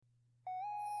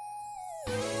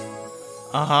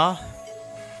Uh-huh.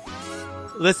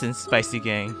 Listen, Spicy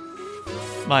Gang.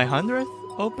 My 100th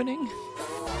opening?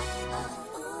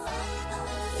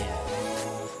 Yeah.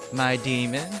 My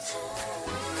demons.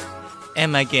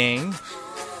 And my gang.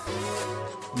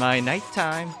 My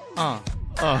nighttime.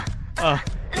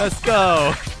 Let's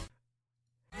go.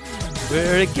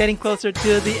 We're getting closer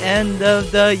to the end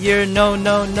of the year.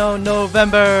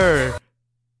 November.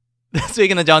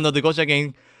 Speaking of John, the Gocha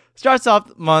Gang starts off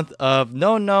the month of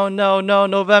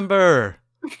November.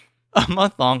 A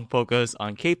month-long focus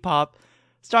on K-pop,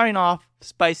 starting off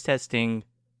spice testing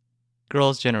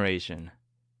Girls' Generation.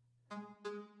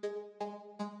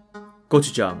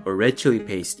 Gochujang, or red chili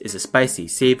paste, is a spicy,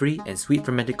 savory, and sweet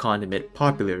fermented condiment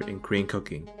popular in Korean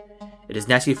cooking. It is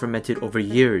naturally fermented over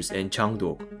years in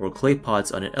changdok, or clay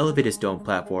pots on an elevated stone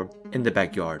platform in the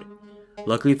backyard.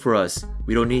 Luckily for us,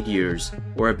 we don't need years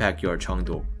or a backyard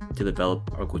changdok to develop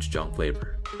our gochujang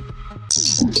flavor.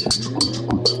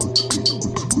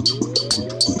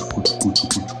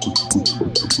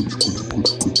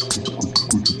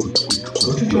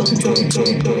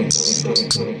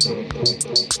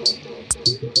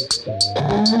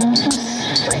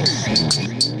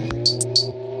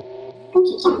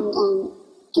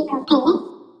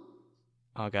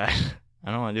 Oh god,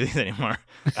 I don't want to do these anymore.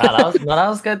 that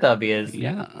was good though, because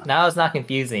now it's not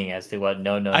confusing as to what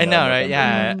I know, right?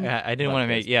 Yeah, I didn't want to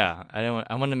make. Yeah,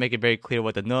 I want to make it very clear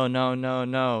what the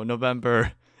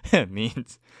November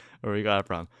means, where we got it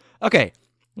from. Okay,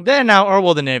 then now our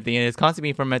world and everything is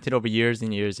constantly fermented over years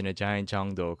and years in a giant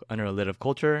changdok under a lid of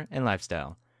culture and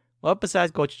lifestyle. What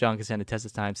besides gochujang can stand the test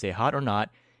of time, say hot or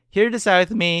not? Here to decide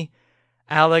with me,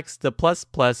 Alex, the plus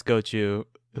gochu,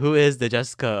 who is the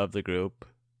Jessica of the group.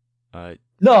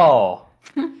 No.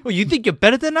 Well, you think you're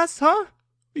better than us, huh?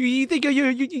 You think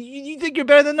you think you're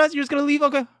better than us? You're just gonna leave?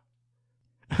 Okay.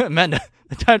 Amanda,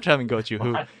 the time traveling gochu,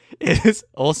 who is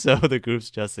also the group's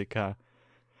Jessica.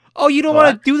 Oh, you don't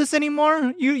want to do this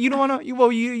anymore? You don't want to?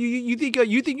 You think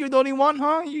you're the only one,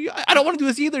 huh? I don't want to do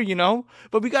this either, you know.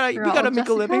 But we gotta make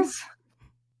a living.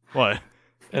 What?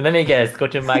 And then he gets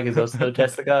Gochu Mike is also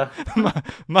Jessica.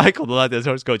 Michael, the last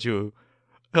horse gochu,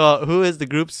 who is the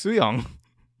group's Sooyoung.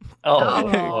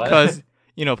 Oh, because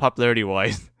popularity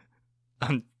wise,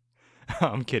 I'm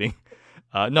kidding.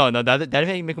 No,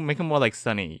 that make him more like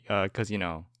Sunny. Because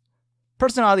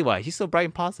personality wise, he's so bright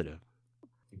and positive.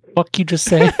 Fuck you just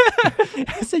say?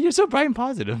 I said you're so bright and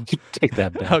positive. You take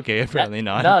that back. Okay, apparently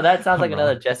not. No, that sounds like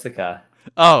another Jessica.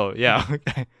 Oh yeah,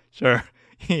 okay, sure.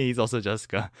 He's also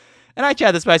Jessica. And I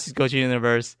chat the Spicy Gochu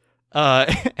universe.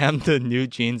 Am the new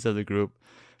jeans of the group.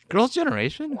 Girls'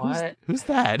 Generation? What? Who's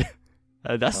that?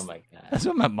 That's oh my god. That's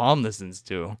what my mom listens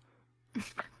to.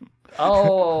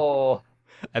 Oh.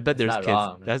 I bet there's kids.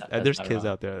 Wrong. There's kids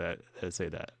out there that say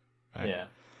that. Right? Yeah.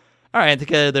 All right,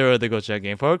 together with the Gocha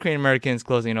Game for Korean Americans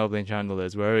closing and opening channel the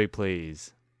list. Where are we,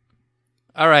 please?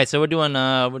 All right, so we're doing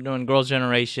Girls'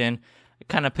 Generation. I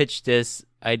kind of pitched this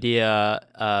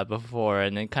idea before,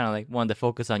 and then kind of like wanted to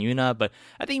focus on Yuna, but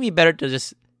I think it'd be better to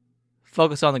just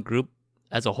focus on the group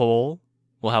as a whole.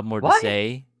 We'll have more to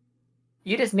say.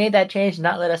 You just made that change,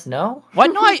 not let us know.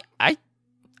 What? No, I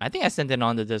think I sent it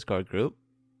on the Discord group.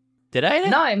 Did I?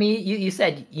 No, I mean you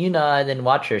said and then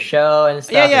watch her show and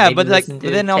stuff. Yeah, but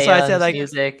then also I said like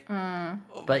music.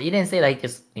 But you didn't say like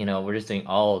just we're just doing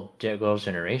all Girls'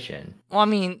 Generation. Well, I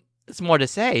mean, it's more to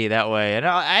say that way, and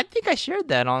I think I shared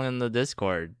that on the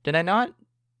Discord. Did I not?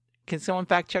 Can someone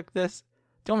fact check this?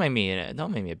 Don't make me a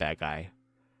bad guy.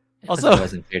 Also, it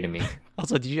wasn't clear to me.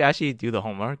 Also, did you actually do the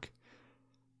homework?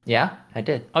 Yeah, I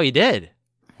did. Oh, you did?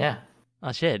 Yeah.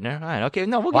 Oh shit! Never mind. Okay,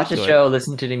 no, we'll watch get to the show.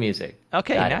 Listen to the music.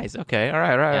 Okay, nice. Okay, all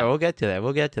right. Yeah. We'll get to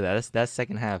that. That's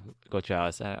second half. Go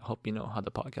Charles. I hope you know how the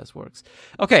podcast works.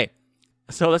 Okay,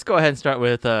 so let's go ahead and start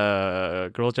with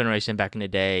Girls' Generation back in the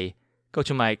day. Go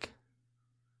to Mike.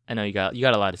 I know you got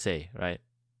a lot to say, right?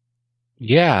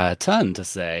 Yeah, a ton to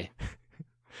say.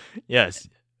 Yes.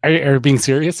 Are you being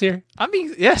serious here? I'm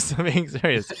being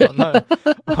serious.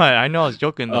 I know I was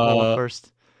joking the whole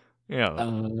first.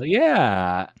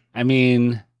 Yeah. I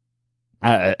mean,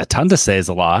 a ton to say is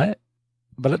a lot,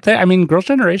 but Girls'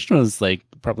 Generation was like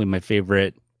probably my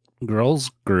favorite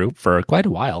girls group for quite a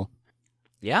while.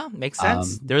 Yeah, makes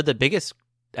sense. They're the biggest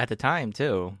at the time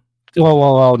too.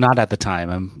 Well, not at the time.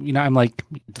 I'm like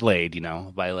delayed,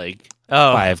 by like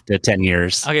 5 to 10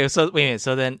 years. Okay, so wait a minute.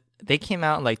 So then they came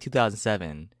out in like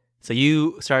 2007. So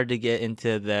you started to get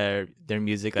into their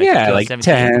music like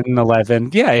 10,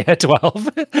 11. Yeah, 12.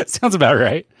 Sounds about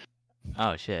right.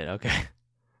 Oh shit. Okay.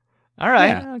 All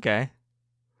right. Yeah. Okay.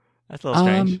 That's a little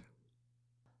strange.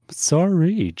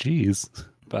 Sorry, jeez.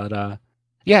 But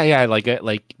Yeah. Like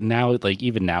now, like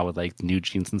even now with like New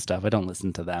Jeans and stuff, I don't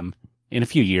listen to them. In a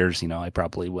few years, I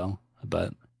probably will.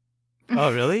 But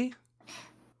Oh, really?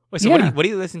 Wait, so yeah. what do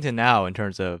you listen to now in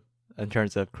terms of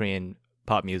Korean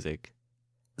pop music?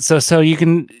 So you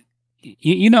can,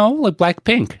 like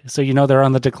Blackpink. So they're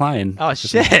on the decline. Oh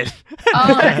shit! Oh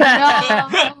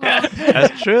no!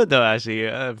 That's true though. Actually,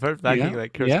 first Blackpink Yeah,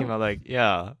 like first yeah. came out like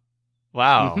yeah. hmm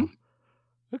Wow.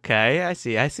 Okay, I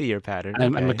see. I see your pattern.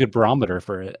 I'm a Okay. good barometer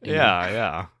for it.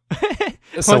 Yeah.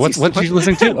 So Once what did you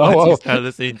listen to? once you Oh, start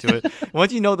listening to it,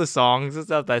 once you know the songs and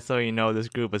stuff, that's how you know this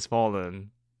group has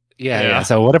fallen. yeah.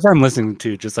 So whatever I'm listening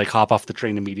to, just like hop off the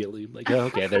train immediately. Like, oh,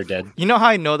 okay, they're dead. You know how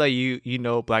I know that you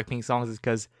know Blackpink songs is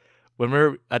because when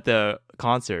we're at the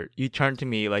concert, you turn to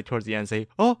me like towards the end and say,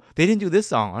 "Oh, they didn't do this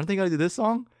song. Aren't they gonna do this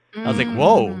song?" I was like,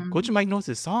 "Whoa, Coach Mike knows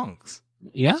his songs."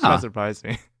 Yeah, That surprised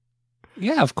me.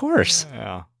 yeah, of course.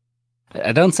 Yeah.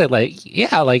 I don't say like,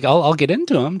 yeah, like I'll get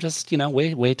into them. Just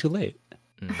way too late.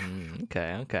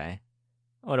 Okay.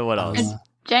 What else? Uh,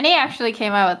 Jenny actually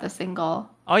came out with a single.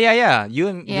 Oh yeah. You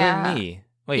and Yeah. me.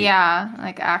 Wait. Yeah,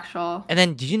 like actual. And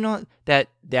then did you know that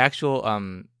the actual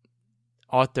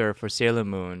author for Sailor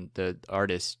Moon, the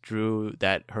artist, drew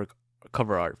her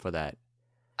cover art for that.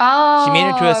 Oh, She made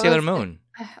it to a Sailor Moon.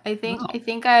 I think Wow. I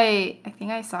think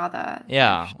I saw that.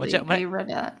 Yeah, actually. I read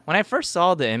it. When I first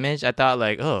saw the image, I thought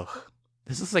like, oh,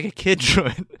 this looks like a kid drew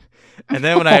it. And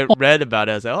then when I read about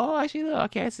it, I was like, oh, actually,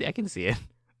 okay, I can see it.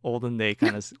 Olden day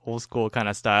kind of old school kind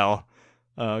of style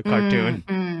cartoon.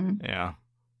 Yeah,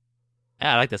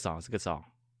 I like this song. It's a good song.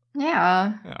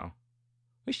 Yeah, Yeah,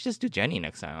 we should just do Jenny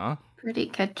next time, huh? pretty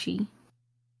catchy.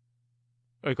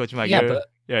 Or Coach Mike, Yeah,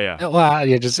 yeah. well,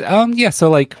 yeah, just yeah. So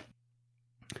like,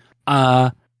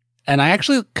 and I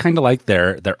actually kind of like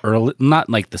their early, not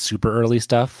like the super early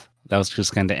stuff. That was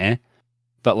just kind of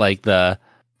but like the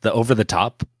over the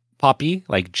top poppy,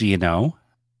 like G&O.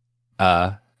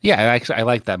 Yeah, I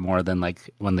like that more than like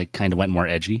when they kind of went more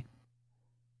edgy.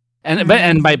 And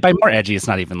by more edgy, it's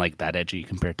not even like that edgy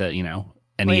compared to any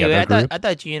other group. I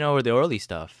thought Gino were the early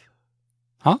stuff.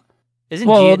 Huh? Isn't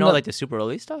Well, Gino no- like the super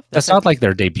early stuff? That's not like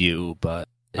their debut, but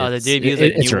Oh, the it's- debut is it-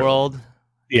 like it's New early. World.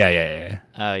 Yeah.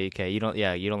 Oh, okay. You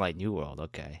don't like New World.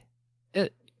 Okay.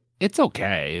 It's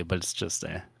okay, but it's just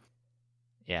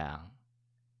Yeah.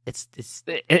 It's it's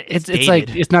dated.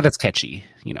 like it's not as catchy,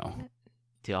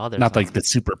 to all their not like songs. the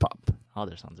super pop. All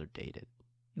their songs are dated.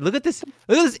 Look at this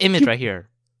image right here.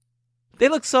 They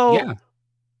look so Yeah.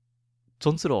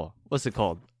 존스러워. What's it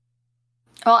called?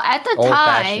 Well, at the time,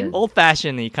 Old-fashioned. Old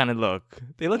fashioned kind of look.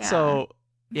 They look Yeah. so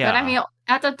yeah. but I mean,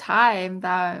 at the time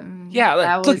that Yeah,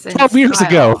 that like was in 12 years style.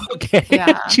 ago. Okay.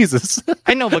 Yeah. Jesus.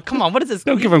 I know, but come on, what is this?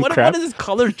 Don't give 'em what crap. is this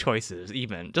color choices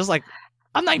even? Just like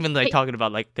I'm not even like talking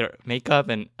about like their makeup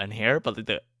and hair, but like,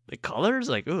 the colors,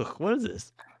 like ugh, what is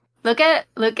this? Look at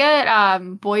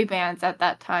boy bands at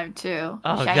that time too.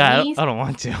 Oh Chinese. god, I don't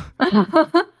want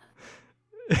to.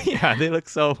 Yeah, they look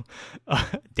so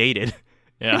dated.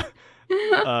 Yeah,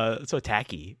 so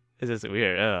tacky. It's just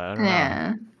weird. I don't know.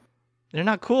 Yeah. They're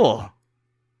not cool.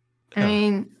 I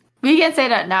mean, we can say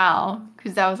that now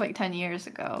because that was like 10 years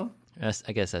ago.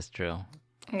 I guess that's true.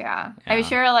 Yeah. Yeah. I'm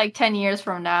sure like 10 years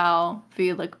from now, if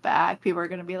you look back, people are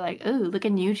going to be like, ooh, look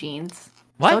at New Jeans.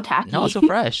 What? So tacky. No, it's so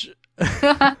fresh.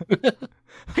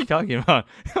 What are you talking about?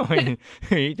 What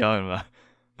are you talking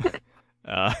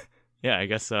about? Yeah, I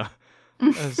guess so.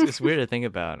 It's weird to think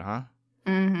about, huh?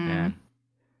 Mm-hmm. Yeah.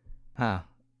 Huh.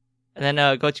 And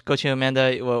then, Coach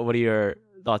Amanda, what are your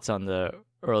thoughts on the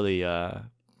early,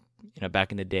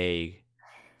 back in the day,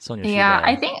 Sonia Yeah,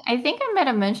 Shida? I think I might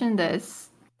have mentioned this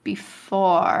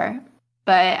before,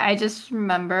 but I just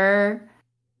remember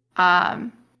a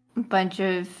bunch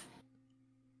of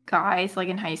guys like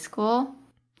in high school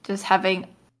just having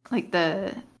like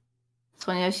the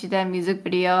Sonia Shida music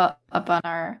video up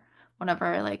on one of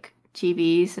our like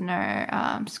TVs in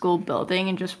our school building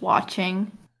and just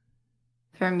watching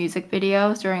their music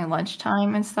videos during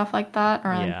lunchtime and stuff like that.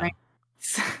 Or Yeah. like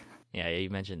Yeah, you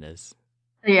mentioned this.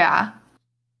 yeah.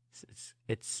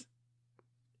 It's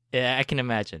yeah, I can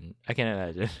imagine.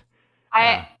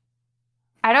 Yeah.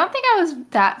 I don't think I was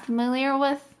that familiar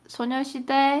with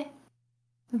Sonoshide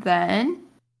then,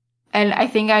 and I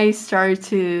think I started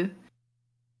to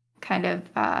kind of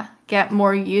get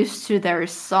more used to their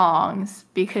songs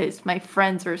because my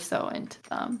friends were so into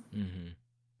them. Mm-hmm.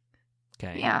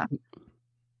 Okay. Yeah.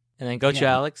 And then Coach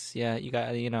Yeah. Alex, yeah, you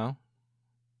got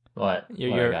What?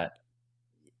 You're- What I you're- got?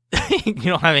 you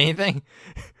don't have anything.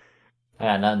 I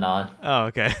got nothing on. Oh,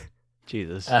 okay.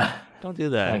 Jesus, don't do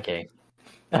that. Okay.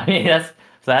 I mean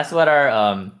that's what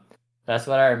our That's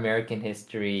what our American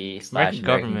history /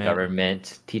 American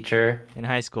government teacher in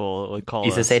high school would call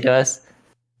used to us. say to us.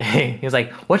 He was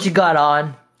like, "What you got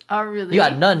on? Oh, really? You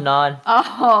got nothing on."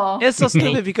 Oh. It's so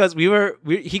stupid because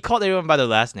he called everyone by their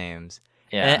last names.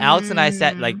 Yeah. And then Alex and I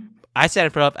sat I sat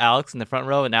in front of Alex in the front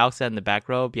row, and Alex sat in the back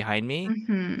row behind me.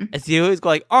 Mm-hmm. And so he always go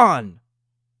like on,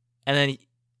 and then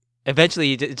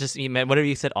eventually he meant whatever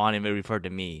you said on him, it referred to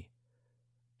me.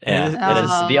 And Yeah. It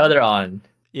was the other on.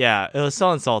 Yeah, it was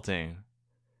so insulting.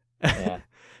 Yeah.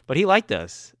 But he liked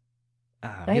us.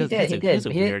 No, he did. He was a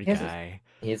weird guy.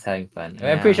 He's having fun.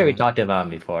 Yeah. I'm pretty sure we talked about him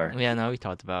before. Yeah, no, we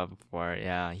talked about it before.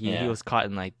 Yeah, he was caught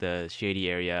in like the shady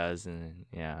areas, and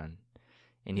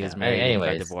and he was married and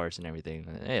got divorced and everything.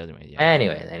 Anyways.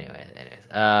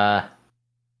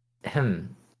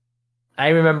 I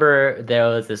remember there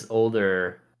was this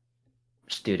older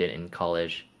student in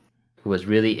college who was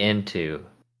really into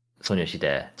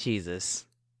Sonoshide. Jesus,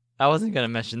 I wasn't gonna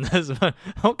mention this, but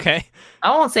okay.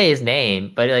 I won't say his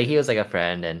name, but like he was like a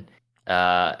friend, and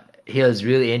he was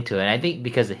really into it. And I think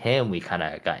because of him, we kind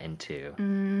of got into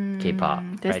K-pop.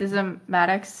 This isn't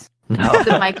Maddox. No, Is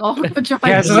it Michael? Yeah,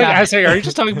 I was like, are you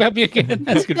just talking about me again?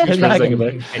 That's good. It's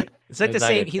It's like the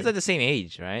same. He's like the same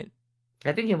age, right?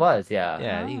 I think he was. Yeah.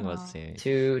 Yeah, I think he was the same age.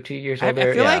 2 years I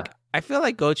older. feel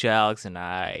like Gochu, Alex, and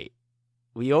I,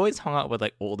 we always hung out with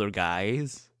like older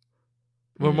guys.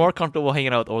 We're more comfortable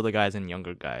hanging out with older guys than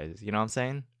younger guys. You know what I'm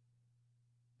saying?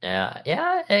 Yeah.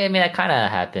 I mean, that kind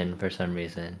of happened for some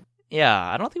reason. Yeah,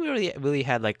 I don't think we really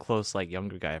had like close like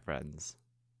younger guy friends.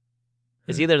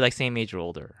 It's either like same age or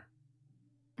older.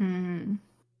 Mm.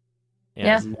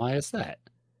 Yeah. Why is that?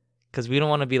 Because we don't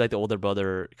want to be like the older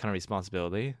brother kind of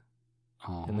responsibility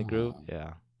in the group. Oh.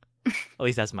 Yeah. At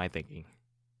least that's my thinking.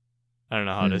 I don't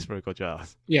know how it is for Coach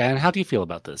Alex. Yeah, and how do you feel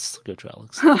about this, Coach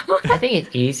Alex? I think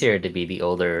it's easier to be the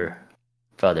older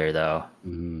brother, though. I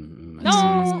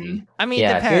mean,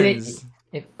 Yeah, depends.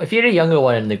 If you're the younger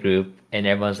one in the group and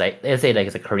everyone's like, let's say like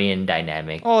it's a Korean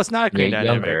dynamic. Oh, it's not a Korean You're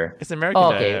dynamic. younger. It's an American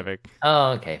dynamic.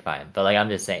 Oh, okay, fine. But like I'm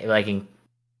just saying, like in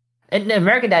the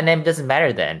American dynamic doesn't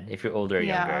matter then if you're older or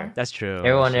Yeah. younger. That's true.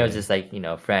 Everyone actually. was just like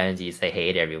friends. You say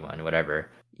hey to everyone, whatever.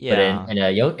 Yeah. But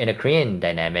in a Korean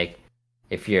dynamic,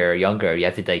 if you're younger, you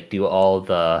have to like do all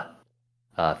the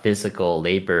physical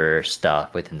labor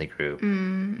stuff within the group.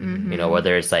 Mm-hmm.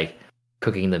 Whether it's like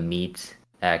cooking the meat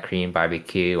at Korean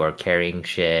barbecue or carrying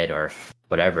shit or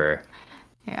whatever.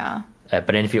 Yeah. But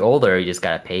then if you're older, you just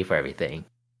gotta pay for everything.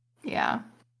 Yeah.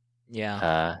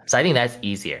 Yeah. So I think that's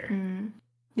easier.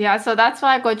 Yeah, so that's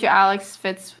why Gochu Alex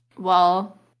fits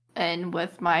well in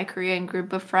with my Korean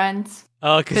group of friends.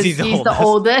 Oh, because he's the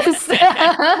oldest.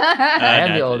 I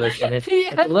am the oldest, and it's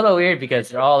a little weird because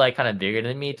they're all like kind of bigger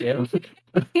than me too.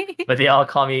 But they all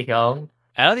call me Hyung.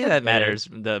 I don't think that matters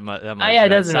that much. Yeah, it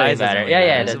doesn't really matter.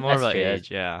 It's more that's about true.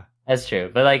 age. Yeah, that's true.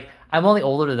 But like, I'm only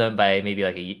older than them by maybe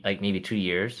maybe 2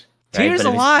 years. 2 years But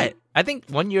is a lot. I think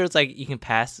 1 year is like you can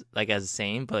pass like as the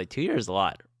same, but like 2 years is a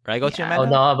lot. Right, go to Oh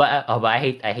no, but I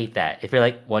hate that. If you're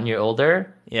like 1 year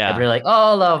older, yeah, and you're like,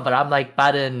 oh no, but I'm like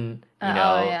Baden,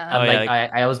 yeah. I'm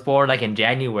I was born like in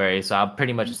January, so I'm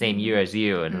pretty much the same year as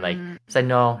you, and like it's like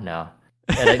no.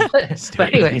 But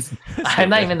anyways, I'm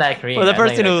not even that Korean. Well, the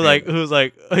person who's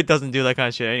like it doesn't do that kind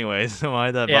of shit anyways. So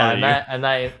why that bother you? I'm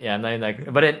not even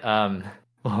that. But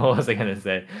what was I gonna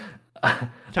say? Talk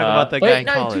about the guy in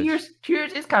college. 2 years. 2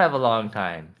 years is kind of a long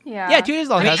time. Yeah, 2 years is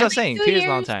a long time. That's what I'm saying. 2 years is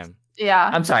a long time.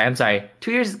 Yeah. I'm sorry.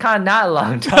 2 years is kind of not a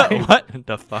long time. What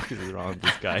the fuck is wrong with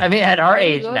this guy? I mean, at our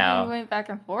age now. Going back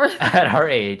and forth. At our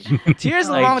age. 2 years is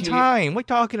a long time. What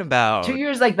are you talking about? 2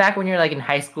 years, like back when you're like in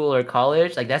high school or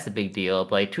college, like that's a big deal.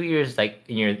 But like 2 years, like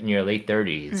in your late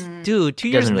 30s. Dude, 2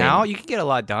 years now, you can get a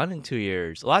lot done in 2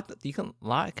 years. A lot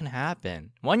can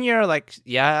happen. 1 year, like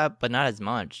but not as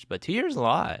much. But 2 years, a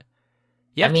lot.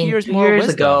 You have 2 years more 2 years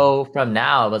wisdom. ago from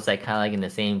now, I was like kind of like in the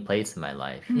same place in my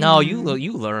life. No, you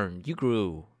learned. You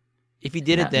grew. If you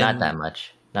did it then... Not that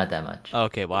much. Not that much.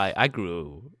 Okay, well, I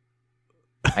grew.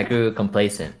 I grew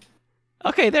complacent.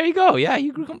 Okay, there you go. Yeah,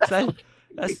 you grew complacent.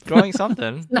 That's growing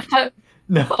something.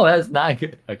 No, that's not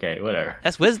good. Okay, whatever.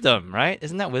 That's wisdom, right?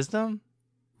 Isn't that wisdom?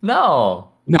 No.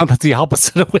 No, that's the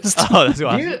opposite of wisdom. Oh, that's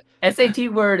why.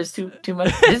 SAT word is too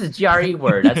much. This is GRE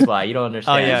word. That's why you don't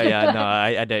understand. Oh yeah. No,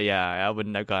 I did. Yeah, I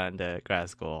wouldn't have gone to grad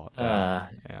school. Yeah.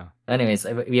 Anyways,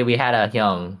 we had a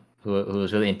Hyung who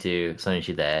was really into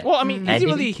Sonoshide. Well, I mean, is he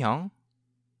really young?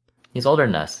 He's older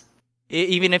than us.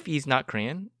 Even if he's not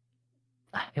Korean?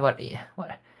 What?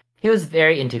 He was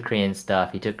very into Korean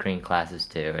stuff. He took Korean classes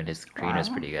too, and his Korean was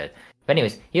pretty good. But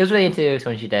anyways, he was really into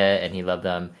Sonoshide, and he loved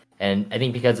them. And I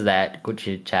think because of that,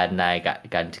 Chad and I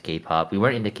got into K-pop. We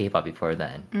weren't into K-pop before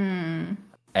then.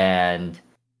 and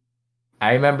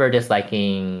I remember just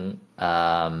liking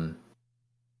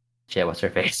shit. What's her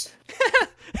face?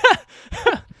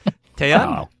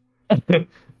 Taeyeon?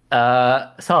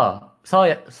 Sohyun.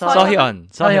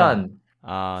 Sohyun.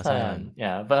 Sohyun.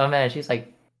 Yeah, but man, she's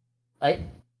like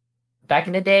back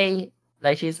in the day,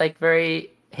 like she's like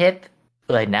very hip.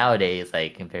 But like nowadays,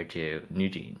 like compared to New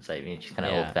Jeans, like, I mean, she's kind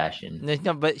of old fashioned.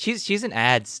 No, but she's an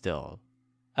ad still.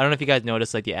 I don't know if you guys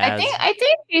noticed like the ads. I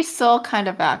think she's still kind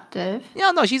of active.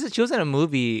 Yeah, no, she was in a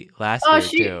movie last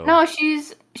year too. No,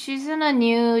 she's in a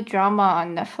new drama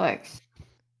on Netflix.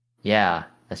 Yeah,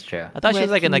 that's true. I thought she was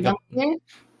with like in like a. Youngin.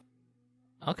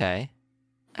 Okay.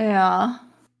 Yeah.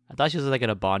 I thought she was like in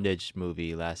a bondage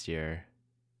movie last year.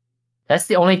 That's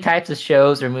the only types of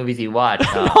shows or movies you watch.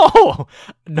 Huh?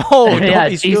 No, don't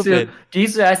be stupid.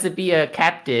 Jisoo has to be a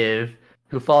captive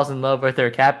who falls in love with her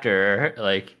captor.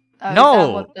 Like, No. Is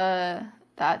that what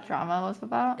that drama was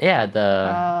about? yeah,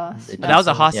 But that was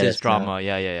a hostage that's drama.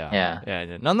 Yeah.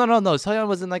 Yeah. No. Soyeon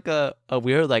was in like a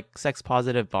weird like sex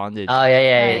positive bondage. Oh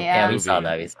yeah. We movie. saw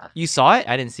that. We saw. You saw it?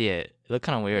 I didn't see it. It looked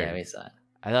kind of weird. Yeah, we saw it.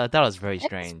 I thought that was very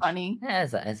strange. It's funny. Yeah,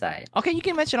 it's alright. Okay, you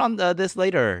can mention on this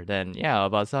later then. Yeah,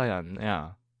 about Soyeon. Yeah,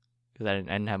 because I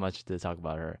didn't have much to talk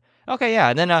about her. Okay, yeah.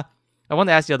 And then I want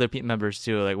to ask the other members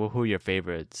too. Like, well, who are your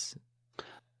favorites?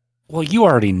 Well, you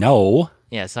already know.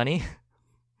 Yeah, Sunny.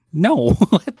 No,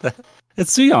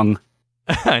 it's Sooyoung.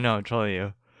 I know, I'm trolling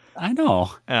you. I know.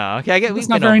 Yeah, okay. I get. It's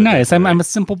not very nice. I'm a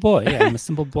simple boy. Yeah, I'm a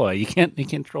simple boy. You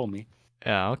can't troll me.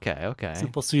 Yeah. Okay.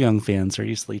 Simple Sooyoung fans are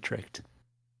easily tricked.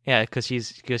 Yeah, because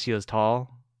she was tall.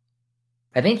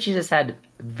 I think she just had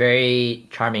very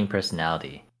charming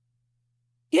personality.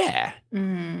 Yeah.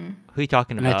 Mm. Who are you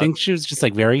talking And about? I think she was just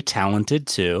like very talented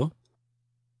too.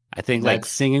 I think like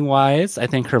That's- singing wise, I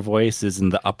think her voice is in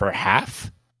the upper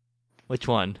half. Which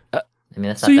one? I mean,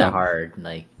 that's So not yeah. that hard.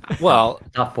 Like, Well,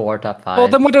 top 4, top 5. well,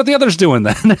 then what are the others doing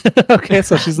then? Okay,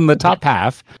 so she's in the top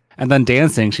half, and then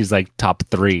dancing, she's like top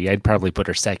 3. I'd probably put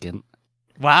her second.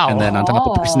 Wow. And then on top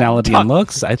of Oh. personality Top and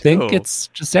looks, I think 2. it's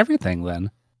just everything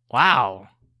then. Wow.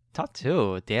 Top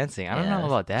 2 dancing. I don't know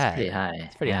about that. It's pretty high.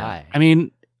 It's pretty Yeah. high. I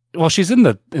mean, well, she's in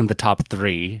the top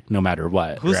 3 no matter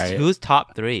what, right? Who's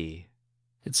top 3?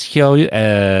 It's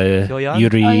Hyoyeon?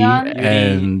 Yuri, Hyoyeon?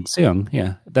 and Seung.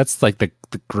 Yeah, that's like the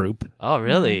group, Oh,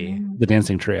 really? Mm. the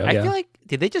dancing trio. I Yeah. feel like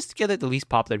did they just get the least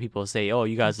popular people to say, "Oh,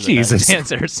 you guys are the Jesus. best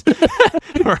dancers"?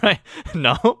 Right?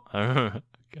 No.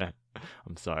 Okay.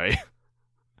 I'm sorry.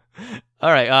 All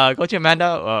right. Go to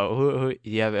Amanda. Who did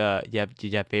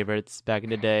you have favorites back in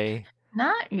the day?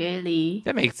 Not really.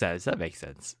 That makes sense.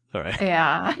 All right.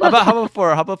 Yeah.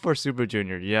 How about for Super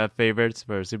Junior? Do you have favorites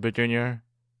for Super Junior?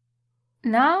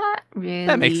 Not really.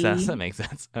 That makes sense.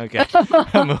 Okay.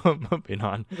 Moving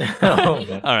on.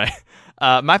 Oh, All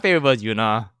right. My favorite was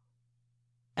Yuna,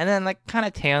 and then like kind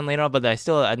of Taeyeon later on, but I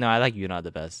like Yuna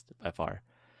the best by far.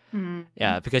 Mm.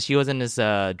 Yeah, because she was in this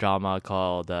drama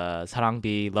called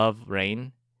사랑비 Love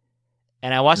Rain,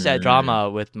 and I watched that drama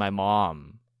with my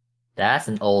mom. That's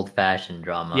an old-fashioned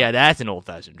drama. Yeah, that's an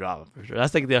old-fashioned drama for sure.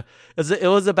 That's like it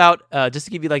was about just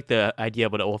to give you like the idea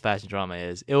of what an old-fashioned drama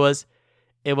is. It was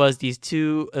these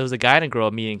two. It was a guy and a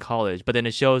girl meeting in college, but then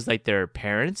it shows like their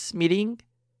parents meeting,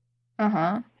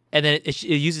 Uh-huh. and then it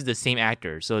uses the same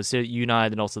actors. So it's Yuna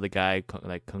and then also the guy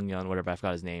like Kung Yeon, whatever, I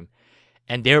forgot his name,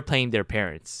 and they were playing their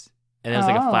parents. And there's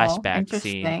like a Oh, flashback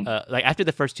scene, interesting. like after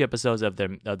the first 2 episodes of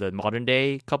the modern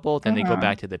day couple, then they go Uh-huh.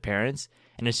 back to the parents,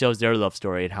 and it shows their love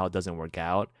story and how it doesn't work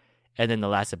out. And then the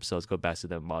last episodes go back to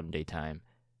the modern day time.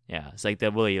 Yeah, it's like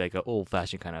they're really like an old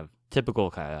fashioned kind of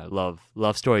typical kind of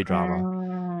love story drama.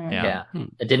 Mm. Yeah. Yeah.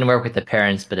 It didn't work with the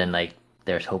parents, but then like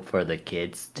there's hope for the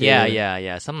kids too.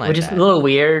 Yeah, something like Which that. is a little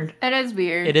weird. It is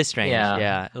weird. It is strange. Yeah.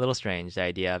 Yeah, a little strange, the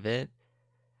idea of it.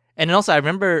 And then also, I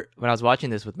remember when I was watching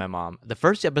this with my mom, the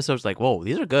first episode was like, whoa,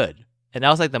 these are good. And that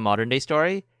was like the modern day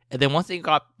story. And then once they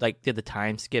did the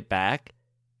time skip back,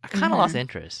 I kind of lost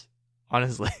interest,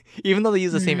 honestly. Even though they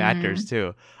use the same actors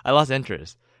too, I lost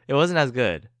interest. It wasn't as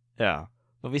good. Yeah.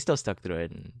 But we still stuck through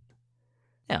it. And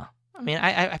yeah. I mean,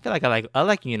 I feel like I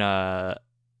like Yuna.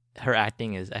 Her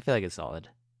acting I feel like it's solid.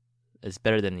 It's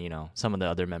better than, some of the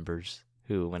other members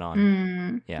who went on.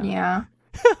 Mm. Yeah. Yeah.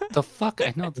 The fuck?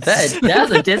 I know this.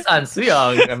 That's a diss on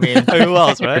Sooyoung. I mean, Who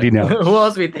else, right? Already know. who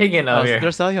else we thinking of here?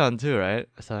 There's Seohyun too, right?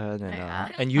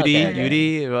 Seohyun and Yuri.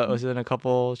 Okay. Yuri was in a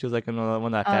couple. She was like in one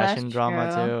of that Oh, that's fashion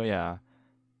drama true. too. Yeah.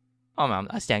 Oh man,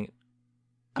 I stand.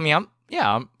 I mean,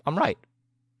 I'm right.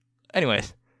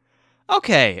 Anyways,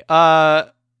 okay.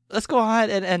 Let's go ahead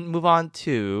and move on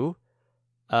to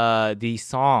the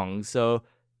songs. So,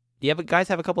 do guys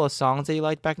have a couple of songs that you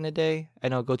liked back in the day? I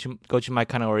know Gochu Mike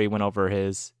kind of already went over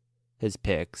his. his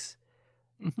picks.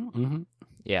 Mm-hmm.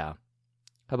 Yeah.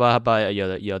 How about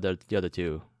the other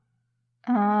two?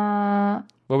 Uh,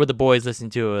 What were the boys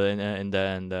listening to in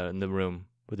the room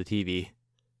with the TV?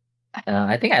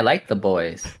 I think I like the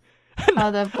boys.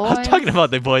 oh, the boys. I was talking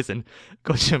about the boys in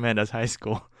Coach Amanda's high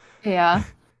school. Yeah.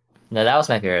 No, that was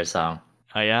my favorite song.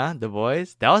 Oh yeah, the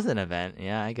boys. That was an event.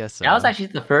 Yeah, I guess so. That was actually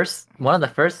one of the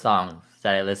first songs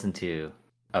that I listened to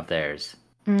of theirs.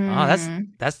 Oh,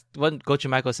 that's what Coach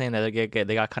Michael was saying, that they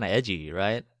got kind of edgy,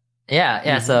 right? Yeah.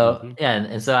 Mhm, So mhm.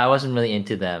 and so I wasn't really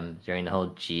into them during the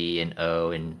whole G and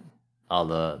O and all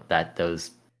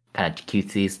those kind of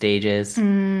cutesy stages.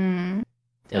 Mm.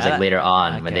 It was like later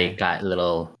on when they okay. got a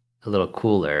little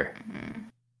cooler.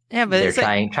 Yeah, but They're it's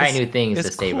like, trying new things it's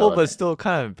to stay cool, relevant. but still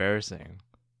kind of embarrassing.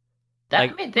 That,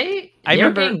 like, I mean, they I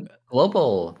were remember- getting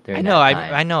global during I know, that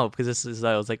time. I know, because this is it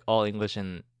was like all English,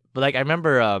 but like I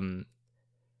remember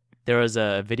there was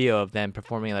a video of them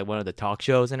performing like one of the talk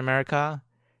shows in America,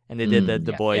 and they did the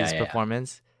yeah, boys yeah.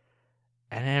 performance,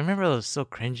 and I remember it was so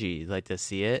cringy like to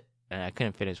see it, and I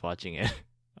couldn't finish watching it.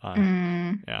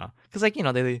 Yeah, because like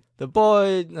the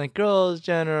boy like girls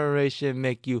generation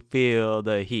make you feel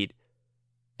the heat,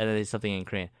 and then there's something in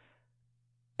Korean.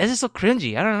 It's just so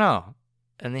cringy. I don't know.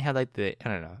 And they had like I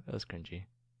don't know. It was cringy.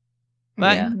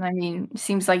 But Yeah. I mean,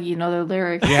 seems like you know the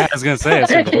lyrics. Yeah, I was gonna say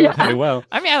it's pretty well.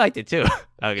 I mean, I liked it too.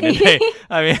 Back in the day.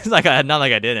 I mean, it's like not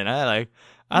like I didn't. I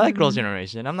like Girls'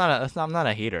 Generation. I'm not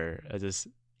a hater. I just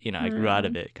I grew out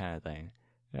of it, kind of thing.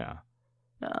 Yeah.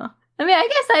 No. I mean, I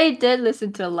guess I did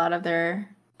listen to a lot of their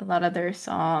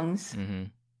songs.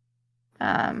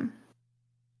 Mm-hmm.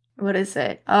 What is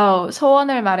it? Oh,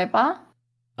 소원을 말해봐.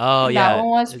 Oh That yeah.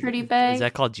 one was pretty big. Is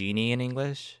that called Genie in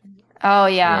English? Oh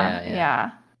yeah,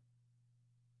 Yeah.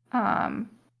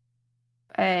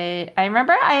 I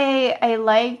remember I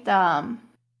liked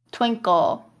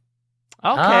Twinkle.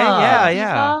 Okay. Yeah.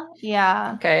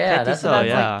 Yeah. Okay, yeah, Tetiso, that's So that's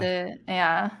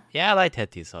yeah. like Yeah, I like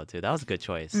Tetiso too. That was a good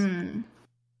choice. Mm.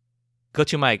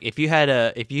 Coach Mike, if you had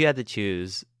to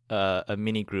choose a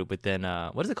mini group within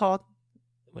what is it called?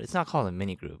 It's not called a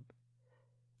mini group.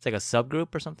 It's like a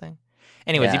subgroup or something.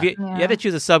 Anyways, if you had to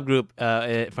choose a subgroup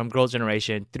from Girls'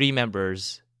 Generation, 3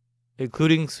 members,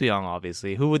 including Suyong,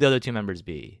 obviously, who would the other 2 members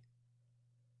be?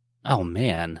 Oh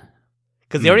man,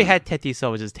 Because they already had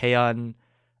Tetiso, which is Taeyeon,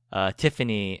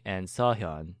 Tiffany, and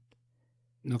Seohyun.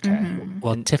 okay. Mhm.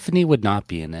 Well, Tiffany would not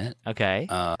be in it. Okay.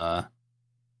 Are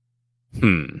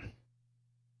you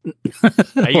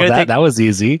gonna take- that was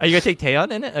easy. Are you gonna take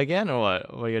Taeyeon in it again, or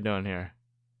what? What are you doing here?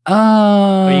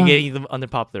 Uh, Are you getting the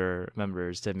underpopular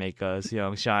members to make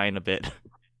Suyong shine a bit?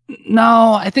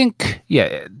 No, I think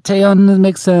Taeyeon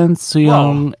makes sense.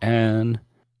 Suyong and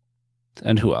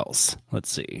who else? Let's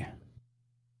see.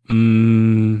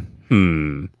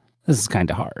 This is kind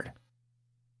of hard.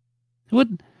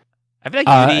 Would I feel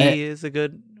like Yuri is a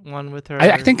good one with her.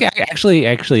 I think actually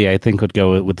I think would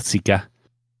go with Sika.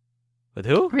 With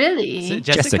who? Really? Is it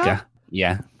Jessica?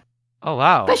 Yeah. Oh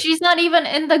wow. But she's not even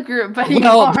in the group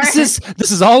anymore. Well, this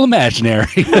is all imaginary.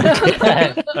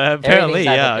 Apparently, Everything's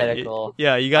yeah. hypothetical.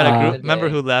 Yeah, you got a group Okay. member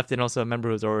who left and also a member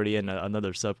who's already in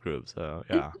another subgroup. So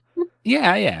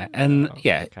yeah. yeah, and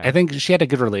Okay. I think she had a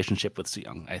good relationship with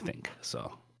Suyong. I think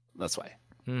so. That's why.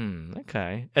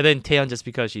 Okay. And then Taeyeon, just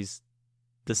because she's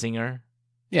the singer,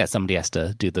 Yeah, somebody has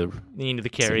to do the. you need the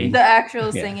carry. Singing. The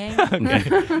actual Yeah. singing.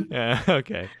 Okay. Yeah.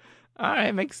 Okay. All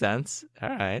right. Makes sense. All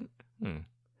right.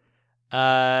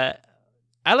 I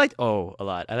liked O a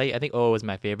lot. I think O was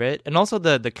my favorite, and also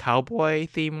the cowboy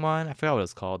theme one. I forgot what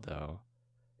it's called though.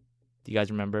 Do you guys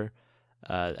remember?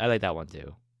 I like that one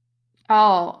too.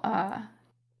 Oh,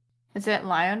 is it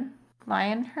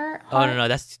Lionheart? Oh no,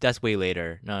 that's way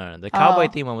later. No. The cowboy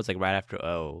theme one was like right after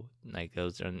O. Like it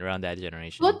was around that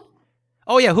generation. What?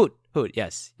 Oh yeah, Hoot.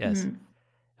 Yes. Mhm.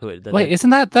 Hoot. Wait, isn't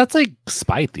that's like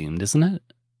spy themed, isn't it?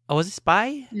 Oh, was it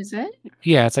Spy? Is it?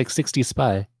 Yeah, it's like 60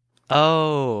 spy.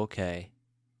 Oh, okay.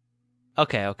 All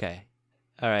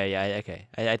right, yeah, okay.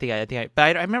 I think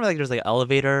but I remember like there was like an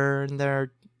elevator in there.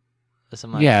 Or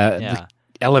something like Yeah, that. Yeah.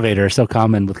 Elevator is so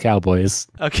common with cowboys.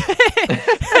 Okay.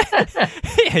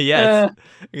 Yes,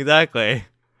 exactly.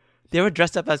 They were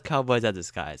dressed up as cowboys at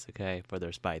disguise, okay, for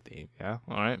their spy theme. Yeah,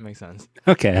 all right, makes sense.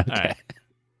 Okay. All right.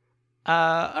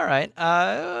 All right.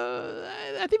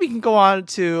 I think we can go on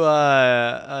to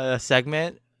a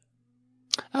segment.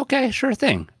 Okay, sure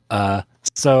thing.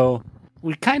 So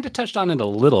we kind of touched on it a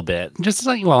little bit, just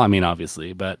like, well, I mean,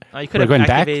 obviously, but You could we're have going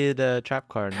back. activated the trap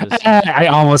card. And just... I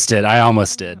almost did.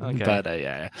 Okay. But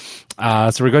yeah.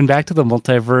 So we're going back to the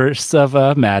multiverse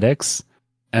of Maddox,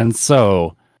 and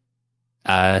so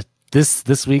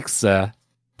this week's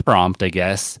prompt, I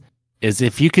guess, is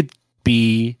if you could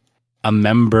be a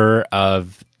member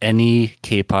of any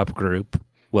K-pop group,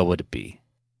 what would it be?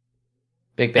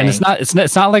 Big Bang. And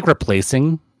it's not like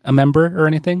replacing a member or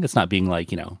anything. It's not being like,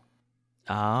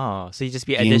 Oh, so you just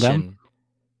be Being them? addition.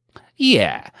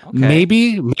 yeah, Okay.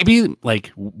 maybe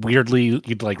like weirdly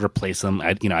you'd like replace them.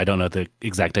 I don't know the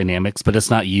exact dynamics, but it's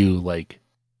not you like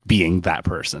being that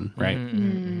person, right?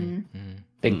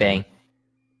 Big Bang.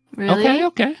 Really?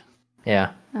 Okay.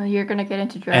 Yeah. Oh, you're gonna get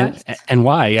into drugs? And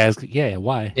why? Yeah,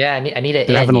 why? Yeah, I need it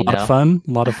They're in, having a you lot know? of fun.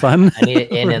 A lot of fun. I need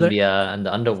it in over there.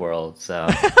 the underworld, so.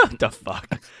 What the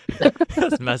fuck?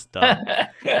 That's messed up.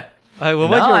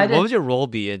 What would your role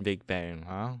be in Big Bang?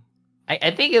 Huh?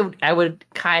 I think I would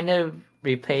kind of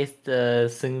replace the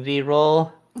Seungri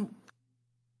role.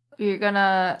 You're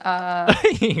gonna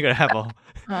You're gonna have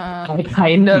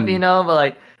Kind of, but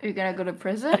like, you're gonna go to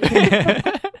prison?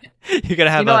 you're gonna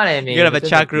have you know what I mean? you're gonna have a Within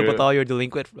chat the group with all your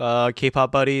delinquent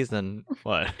K-pop buddies, and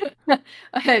what?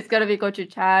 It's gonna be Go to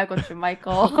Chad, Go to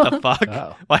Michael. What the fuck?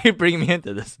 Oh. Why are you bringing me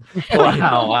into this?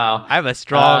 Wow. I have a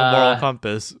strong moral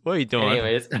compass. What are you doing?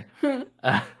 Anyways,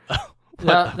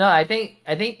 no, I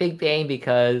think Big Bang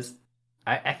because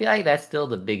I feel like that's still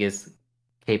the biggest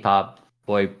K-pop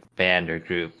boy band or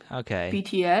group. Okay.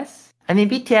 BTS. I mean,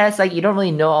 BTS, like, you don't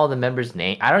really know all the members'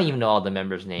 names. I don't even know all the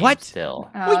members' names What? still.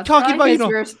 What are you It's talking probably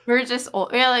about? 'cause we're just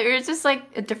old. Yeah, like, we're just like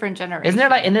a different generation.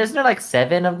 Isn't there like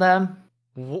 7 of them?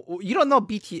 You don't know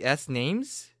BTS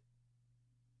names?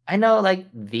 I know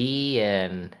like V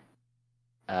and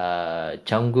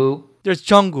Jungkook. There's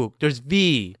Jungkook, there's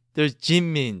V, there's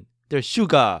Jimin, there's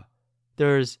Suga,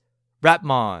 there's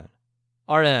Rapmon,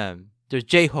 RM, there's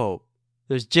J-Hope,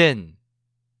 there's Jin.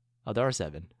 Oh, there are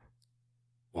 7.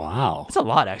 Wow, That's a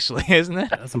lot, actually, isn't it?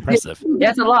 that's impressive. Yeah,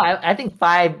 it's a lot. I think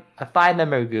a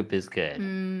 5-member group is good.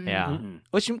 Yeah. Mm-hmm.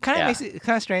 Which kind of makes it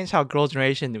kind of strange how Girls'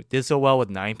 Generation did so well with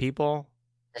 9 people.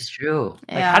 That's true.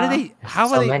 Like, how Yeah. are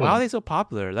they many. why are they so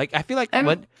popular? Like, I feel like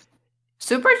I'm-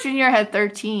 Super Junior had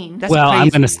 13. that's Well, I'm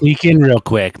going to crazy. sneak in real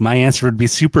quick. My answer would be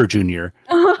Super Junior.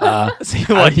 See I'd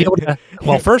what be able to-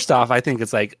 well, first off, I think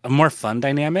it's like a more fun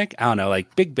dynamic. I don't know,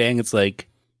 like Big Bang. It's like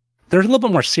they're a little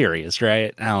bit more serious,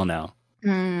 right? I don't know.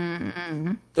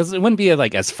 Mm-mm. It wouldn't be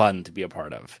like as fun to be a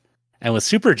part of. And with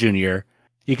Super Junior,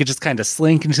 you could just kind of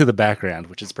slink into the background,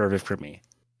 which is perfect for me.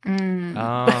 Mm.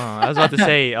 I was about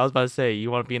to say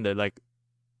you want to be in the like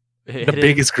The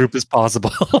biggest group as possible.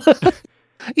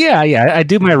 yeah, I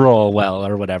do my role well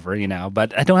or whatever,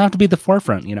 but I don't have to be the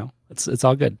forefront, It's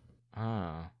all good.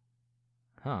 Oh.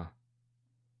 Huh.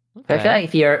 But I feel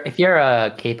like if you're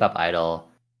a K-pop idol,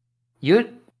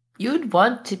 you'd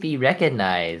want to be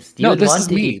recognized. You No, would this want is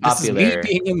to me. be This is popular. me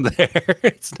being in there.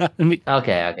 It's not me.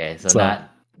 Okay, so not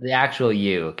the actual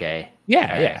you. Okay, Yeah,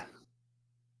 Alright. yeah.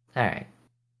 all right.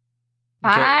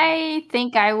 I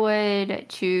think I would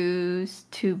choose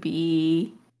to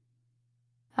be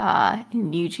in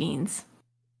New Jeans.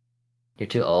 You're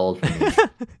too old for me.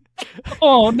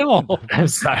 Oh no. I'm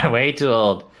sorry, way too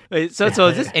old. Wait, so is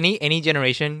this any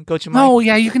generation? Go to Mike? No,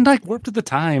 yeah, you can like warp to the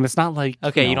time. It's not like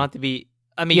Okay, you don't have to be.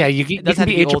 I mean, Yeah, it you can doesn't have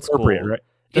be to age be old appropriate, school. right?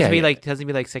 Doesn't Yeah, be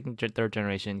like second, third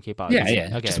generation K-pop. Yeah, It's-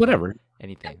 yeah. Okay, Just okay. whatever.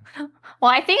 Anything.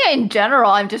 Well, I think in general,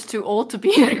 I'm just too old to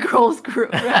be in a girls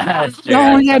group. That's true.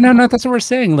 No, yeah, no, that's what we're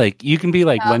saying. Like you can be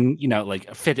like Yeah. when like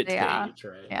a fit at Yeah. stage,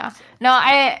 right? Yeah. No,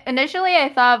 I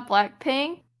thought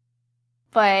Blackpink,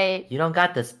 but You don't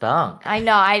got the spunk. I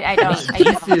know I don't. I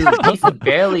Jisoo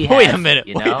barely has, Wait a minute.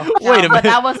 you know? Wait a but minute.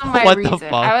 that wasn't my What the reason.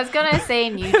 fuck? I was gonna say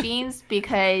New Jeans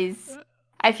because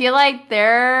I feel like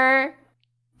they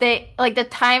like the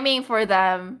timing for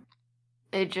them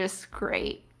is just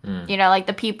great. Mm. Like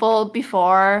the people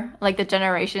before, like the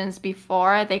generations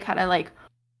before, they kind of like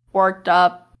worked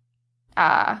up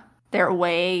their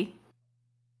way,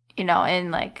 in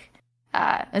like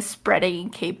spreading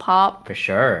K-pop For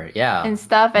sure, yeah. and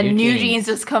stuff. And New New Jeans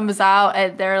just comes out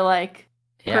and they're like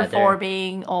Yeah,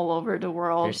 performing all over the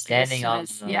world. They're standing on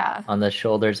yeah. on the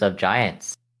shoulders of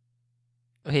giants.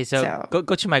 Okay, so So-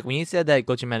 Go to Mike. When you said that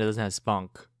Go to Man doesn't have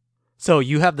spunk, so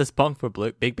you have the spunk for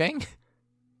Big Bang?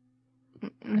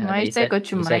 I said go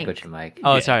to you Mike. said go to Mike.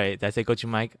 Oh, Yeah. sorry. Did I say Go to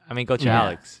Mike? I mean Go to Yeah.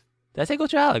 Alex. Did I say Go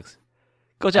to Alex?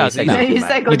 Go to Oh, you Alex. said No. Go to You Mike.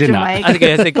 said go You did to not. Mike.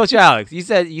 I said Go to Alex. You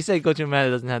said Go to Man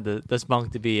doesn't have the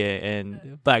spunk to be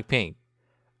in Blackpink,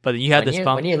 but you had the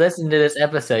spunk. When you listen to this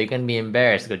episode, you're gonna be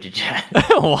embarrassed. Go to chat.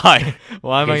 Why?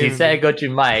 Why am I? Because you gonna said be- go to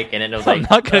Mike, and then it was I'm like,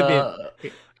 not gonna be-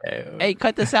 be. Hey,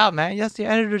 cut this out, man. That's the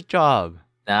editor's job.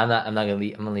 No, I'm not gonna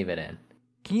leave. I'm gonna leave it in.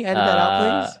 Can you edit that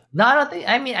out, please? No, I don't think.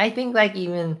 I think like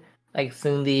even like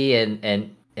Sungdi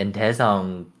and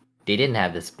Taesung, they didn't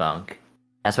have the spunk.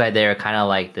 That's why they're kind of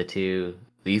like the two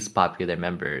least popular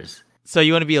members. So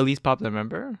you want to be a least popular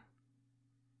member?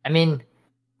 I mean,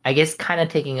 I guess kind of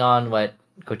taking on what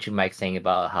Coach Mike's saying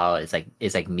about how it's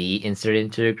like me inserted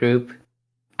into the group.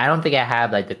 I don't think I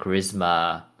have like the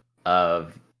charisma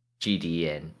of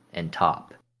GD and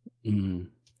Top. Then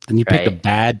you picked a Right?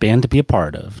 bad band to be a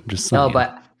part of. Just saying. No,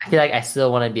 but I feel like I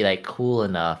still want to be like cool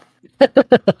enough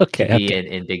okay. to be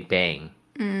in Big Bang,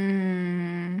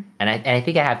 and I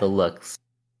think I have the looks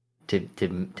to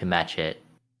match it.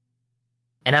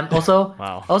 And I'm also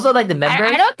Wow. also like the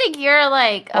members. I don't think you're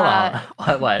like. Hold on.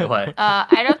 What?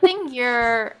 I don't think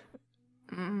you're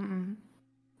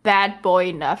bad boy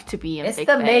enough to be in It's Big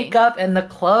the Bang. makeup and the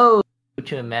clothes,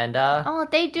 to Amanda. Oh,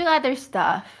 they do other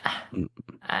stuff.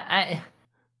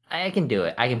 I can do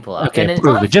it. I can pull out. Okay, And then-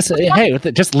 prove it. Just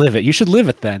just live it. You should live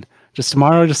it then. Just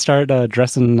tomorrow, just start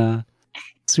dressing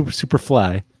super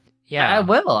fly. Yeah. I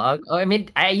will. I mean,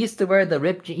 I used to wear the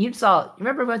ripped jeans. You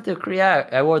remember when I went to Korea?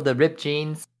 I wore the ripped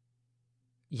jeans.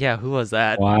 Yeah, who was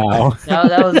that? Wow.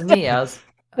 That was me. I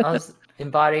was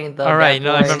embodying the. All right, bad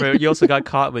I boy. remember you also got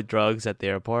caught with drugs at the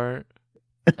airport.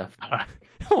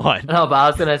 What? No, but I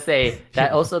was gonna say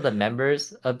that also the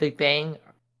members of Big Bang,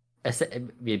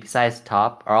 besides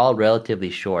Top, are all relatively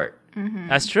short. Mm-hmm.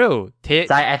 That's true. So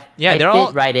I Yeah, I they're fit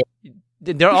all- right in.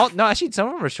 They're all no. Actually, some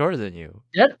of them are shorter than you.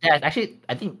 Yeah, actually,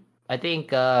 I think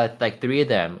like 3 of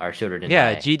them are shorter than Yeah,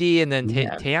 I. GD and then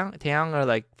Yeah. Taeyang are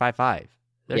like 5'5".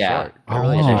 They're Yeah. short. They're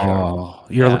really short. Oh,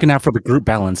 you're Yeah. looking out for the group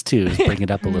balance too. Just bring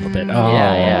it up a little bit. Mm. Oh,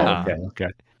 Yeah. Okay.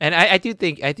 And I do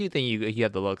think you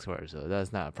have the looks for it, so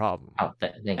that's not a problem. Oh,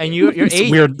 thank And you. your It's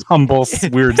age, weird, humble,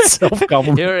 weird self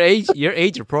compliment. your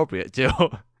age appropriate too.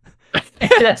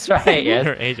 That's right. Yes,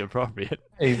 You're age appropriate.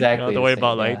 You exactly. don't have to the worry same,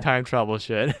 about like yeah. time travel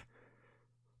shit.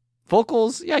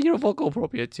 Vocals, yeah, you're vocal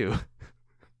appropriate too.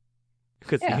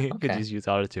 Because Yeah, you could okay. just use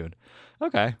autotune.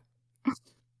 Okay.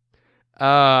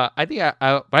 I think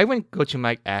right when Coach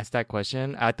Mike asked that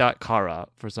question, I thought Kara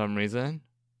for some reason,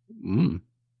 Mm.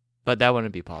 but that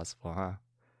wouldn't be possible, huh?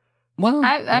 Well,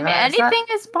 I mean, No, it's not- anything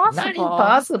is possible. Not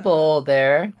impossible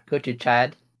there. Go to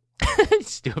Chad.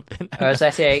 Stupid. Or as I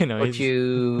say, You know, go he's-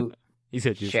 to He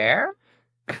said just share.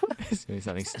 he's doing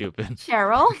something stupid.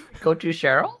 Cheryl. Go to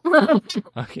Cheryl.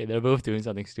 Okay, they're both doing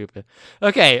something stupid.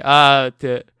 Okay, or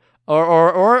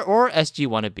SG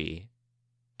wannabe.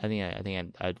 I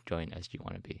think I'd join SG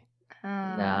wannabe.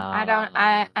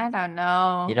 I don't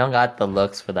know. You don't got the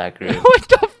looks for that group. What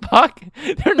the fuck?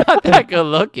 They're not that good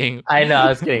looking. I know. I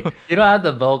was kidding. You don't have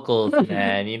the vocals,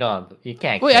 man. You don't. You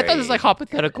can't. Wait, I thought this was carry. like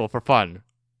hypothetical for fun.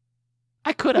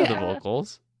 I could have the Yeah.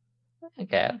 vocals.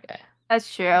 Okay.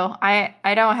 That's true. I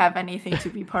don't have anything to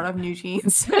be part of New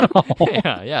Jeans.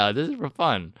 yeah, this is for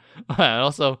fun. And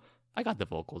also, I got the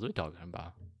vocals. What are you talking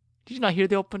about? Did you not hear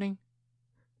the opening?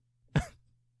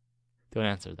 Don't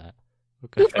answer that.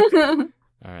 Okay.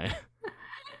 All right.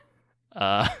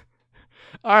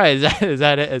 All right. Is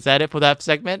that it? Is that it for that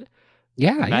segment?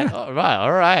 yeah, Matt? yeah. All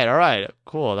right.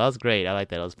 Cool. That was great. I like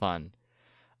that. It was fun.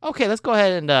 Okay, let's go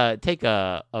ahead and take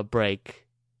a break,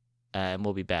 and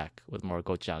we'll be back with more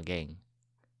Gochujang Gang.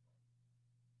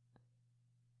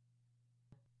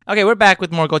 Okay, we're back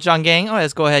with more Gochujang Gang. All right,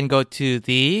 let's go ahead and go to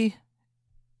the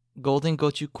Golden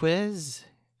Gochu quiz.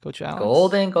 Gochu Alex.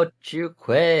 Golden Gochu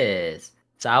quiz.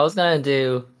 So I was gonna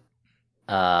do,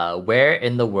 where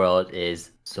in the world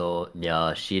is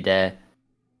Soyeoshide?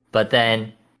 But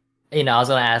then, I was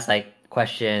gonna ask like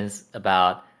questions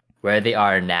about where they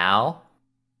are now,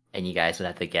 and you guys would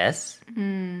have to guess.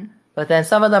 But then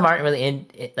some of them aren't really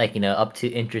up to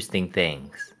interesting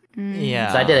things.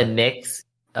 Yeah. So I did a mix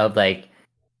of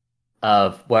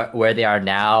of where they are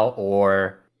now,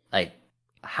 or like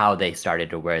how they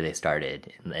started or where they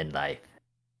started in life.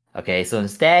 Okay, so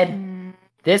instead,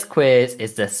 this quiz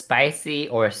is the spicy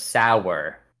or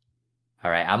sour.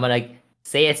 All right, I'm gonna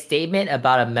say a statement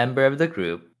about a member of the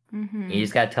group. And you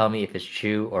just gotta tell me if it's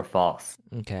true or false.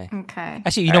 Okay. Okay.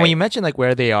 Actually, when you mentioned like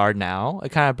where they are now, it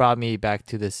kind of brought me back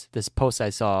to this post I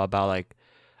saw about like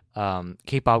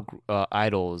K-pop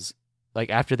idols, like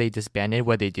after they disbanded,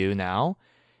 what they do now.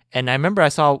 And I remember I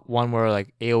saw one where like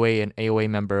an AOA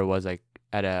member was like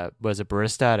was a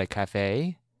barista at a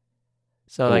cafe.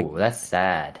 So like, that's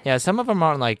sad. yeah, some of them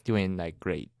aren't like doing like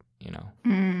great,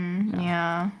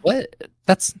 Yeah. What?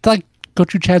 That's like go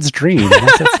to Chad's dream.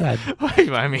 That's so sad.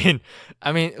 I mean,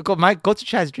 my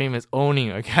Gochujang's dream is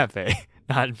owning a cafe,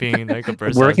 not being like a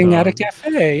barista. Working at a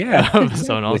cafe. Yeah.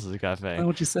 Someone else's cafe. Is that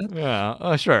what you said? Yeah.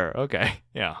 Oh, sure. Okay.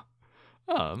 Yeah.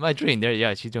 Oh, my dream. There.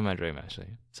 Yeah, she's doing my dream actually.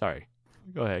 Sorry.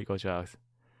 Go ahead, Coach Alex.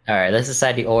 All right, let's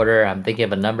decide the order. I'm thinking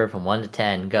of a number from 1 to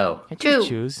 10. Go. Can't you 2.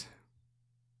 choose?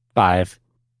 5.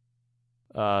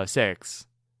 6.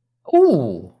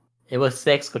 Ooh, It was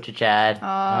 6, Coach Chad.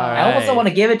 I almost don't Alright. want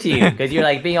to give it to you because you're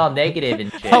like being all negative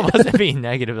and shit. I wasn't being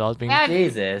negative. I was being. Yeah,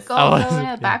 Jesus. Go I in wasn't a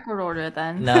kidding. backward order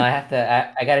then. No, I have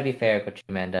to. I gotta be fair, Coach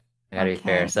Amanda. I gotta be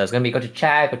fair. Okay. So it's gonna be go to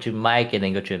Chad, go to Mike, and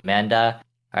then go to Amanda.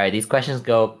 All right, these questions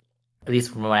go, at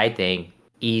least from what I think,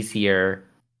 easier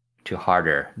to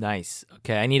harder. Nice.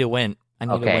 Okay, I need to win. I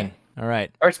need to Okay. win. All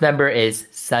right. First member is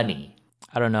Sunny.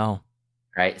 I don't know.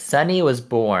 Right, Sunny was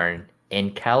born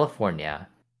in California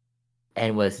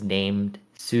and was named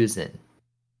Susan.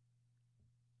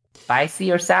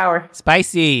 Spicy or sour?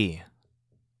 Spicy.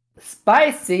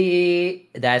 Spicy.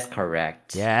 That's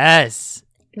correct. Yes.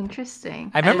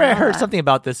 Interesting. I remember I didn't know heard that. something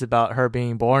about this about her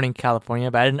being born in California,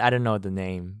 but I didn't know the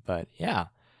name. But yeah,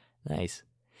 nice.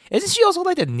 Isn't she also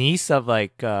like the niece of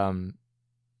like Izuman?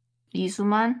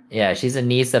 Yeah, she's a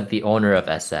niece of the owner of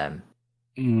SM.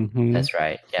 Mhm. That's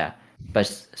right. Yeah. But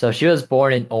so she was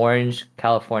born in Orange,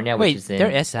 California, Wait, which is in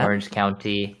they're SM? Orange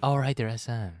County. Oh right, they're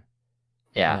SM.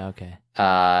 Yeah. Okay.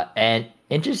 And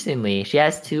interestingly, she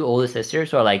has 2 older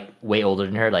sisters who are like way older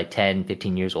than her, like 10,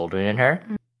 15 years older than her.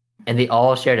 And they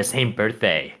all share the same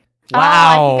birthday.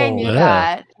 Wow. Oh, I think I knew Yeah.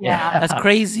 that. Yeah. Yeah. That's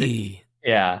crazy.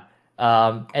 Yeah.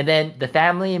 And then the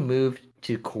family moved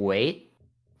to Kuwait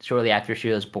shortly after she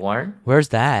was born. Where's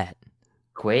that?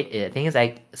 Kuwait, I think it's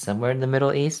like somewhere in the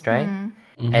Middle East, right? Mhm.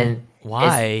 Mhm. And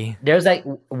Why? there's like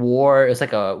war. It's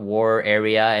like a war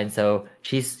area, and so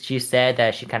she said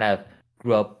that she kind of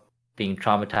grew up being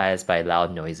traumatized by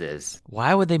loud noises.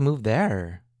 Why would they move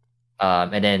there?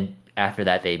 And then after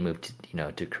that, they moved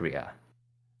to Korea.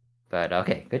 But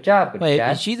okay, good job. Good Wait,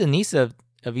 job. is she the niece of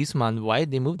Isman? Why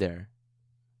did they move there?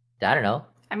 I don't know.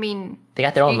 I mean, They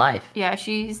got their own she- life. Yeah,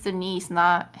 she's the niece,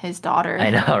 not his daughter. I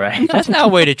know, right? That's not a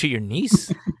way to treat your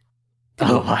niece.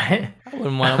 Oh, what? I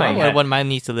wouldn't want, Oh my I God. wouldn't want my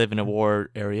niece to live in a war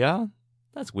area.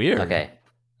 That's weird. Okay,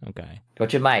 Okay. go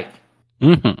to Mike.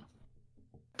 Mhm.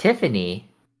 Tiffany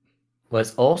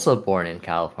was also born in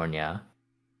California,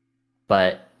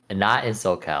 but not in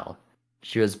SoCal.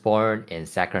 She was born in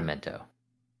Sacramento.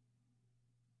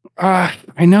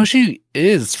 I know she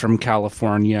is from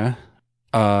California.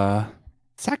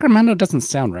 Sacramento doesn't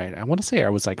sound right. I want to say I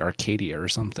was like Arcadia or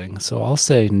something, so I'll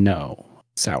say no.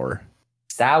 Sour.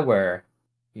 Sour.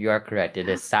 You are correct. It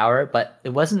is sour, but it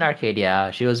wasn't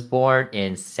Arcadia. She was born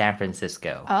in San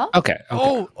Francisco. Oh? Okay.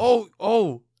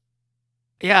 Oh.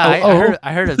 Yeah, Oh,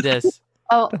 I heard of this.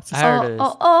 Oh, That's- I heard oh, it.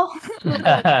 oh,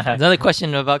 oh. Another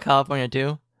question about California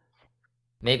too.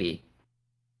 Maybe.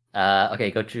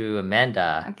 Okay, go to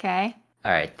Amanda. Okay.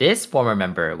 All right, this former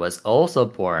member was also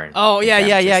born. Oh in yeah, San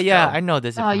yeah. Francisco. I know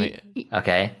this. Oh, you, information. you,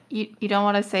 Okay, you don't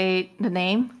want to say the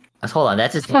name? hold on.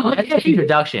 That's the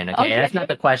introduction. Okay? Okay. That's not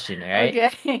the question. All right.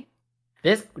 Okay.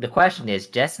 The question is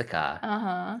Jessica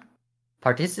Uh-huh.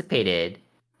 participated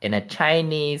in a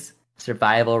Chinese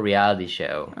survival reality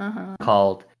show Uh-huh.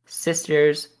 called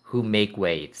Sisters Who Make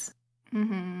Waves.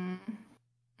 Mm-hmm.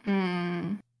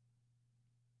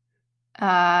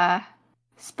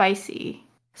 Spicy.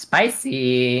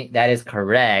 Spicy. That is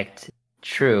correct.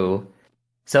 True.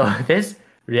 So this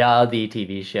reality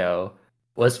TV show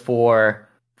was for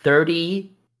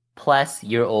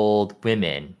 30-plus-year-old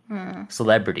women, Mm.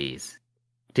 celebrities,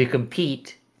 to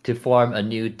compete to form a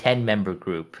new 10-member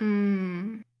group.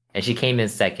 Mm. And she came in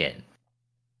second.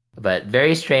 But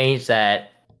very strange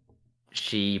that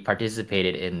she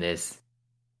participated in this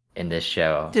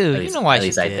show. Dude, At you know why at she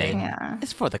least I did. think. Yeah.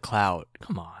 It's for the cloud.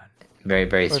 Come on. Very,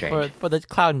 very For, strange. for the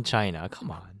cloud in China.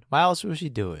 Come on. Why else would she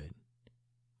do it?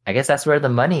 I guess that's where the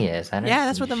money is. I don't Yeah,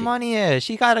 that's where the she- money is.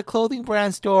 She got a clothing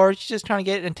brand store. She's just trying to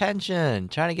get attention,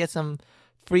 trying to get some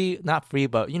not free,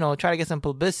 but try to get some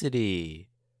publicity.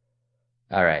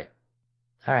 All right.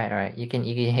 You can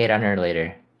hate on her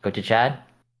later. Go to Chad.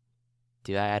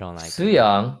 Dude, I don't like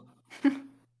Soo-young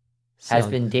has So-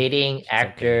 been dating okay.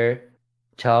 actor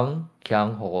Chung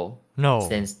Kyung-ho No.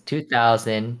 since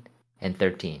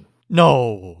 2013.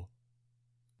 No.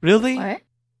 Really? What?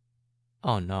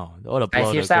 Oh no. What a I blow see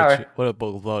to you're sour. what a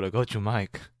blow to go to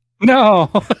Mike. No.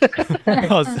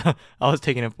 I was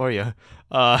taking it for you.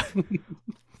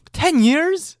 10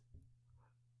 years?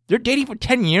 They're dating for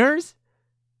 10 years?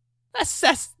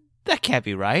 That can't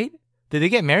be right. Did they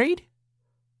get married?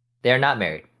 They're not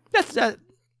married. That's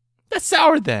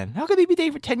sour then. How could they be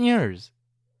dating for 10 years?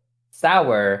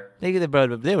 Sour, They would have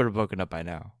broken up by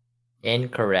now.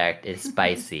 incorrect. It's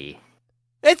spicy.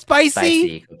 It's spicy.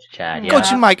 Spicy, Coach Chad. Yeah.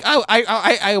 Coach Mike,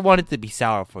 I want it to be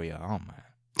sour for you. Oh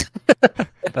man.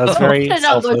 That's very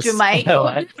No, go to selfless. Mike.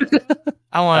 What?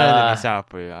 I want it to Uh, be sour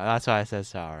for you. That's why I said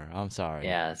sour. I'm sorry.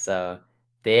 Yeah, so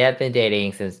they have been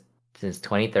dating since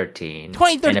 2013.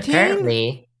 2013? And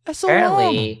apparently That's so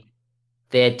long.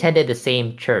 they attended the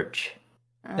same church.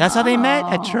 That's how they met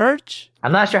at Oh. church.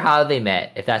 I'm not sure how they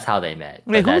met, if that's how they met.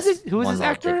 Wait, but who is that's this? Who is one this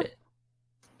little actor? tidbit.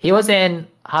 He was in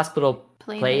Hospital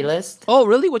Playlist. Playlist. Oh,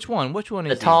 really? Which one? Which one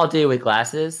The is he? tall dude with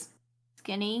glasses.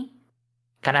 Skinny.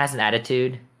 Kind of has an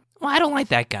attitude. Well, I don't like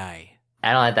that guy.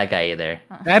 I don't like that guy either.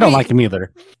 I don't like him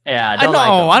either. Yeah, I know. like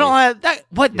him. I don't like that.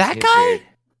 What? That He's guy? weird.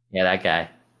 Yeah, that guy.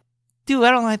 Dude,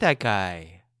 I don't like that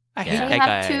guy. I hate Yeah. They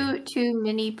that have guy. two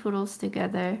mini poodles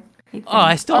together. Oh,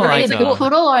 I still Oh, don't really? like The him.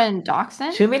 Poodle or in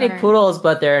Dachshund? Too many Or- poodles,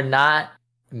 but they're not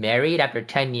married after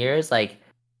 10 years. Like,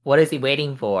 what is he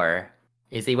waiting for?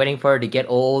 Is he waiting for her to get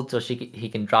old so he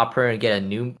can drop her and get a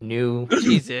new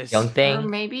Jesus. young Or thing?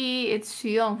 maybe it's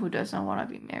Suyong who doesn't want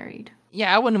to be married.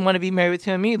 Yeah, I wouldn't want to be married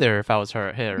to him either if I was her.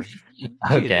 Okay. Jesus.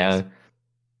 All Dude,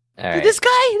 right.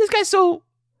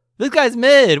 this guy's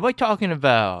mid. What are you talking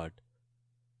about?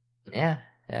 Yeah.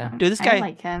 Yeah. Dude, this I guy.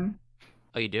 like him.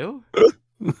 Oh, you do?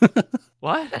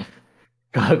 What?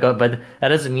 Go, but that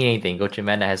doesn't mean anything. Gochu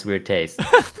Manda has weird taste.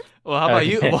 Well, how about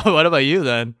you? Okay. What about you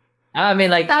then? I mean,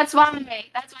 like, That's why.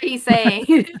 That's what he's saying.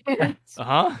 Uh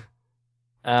huh.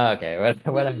 okay,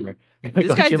 whatever.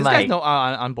 This guy's Mike. no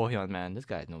on Bohyeon, man. This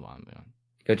guy's no on.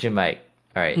 Gochu Mike.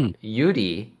 All right, Hmm.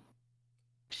 Yuri.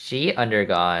 She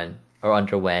underwent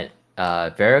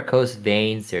varicose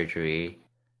vein surgery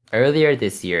earlier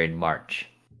this year in March.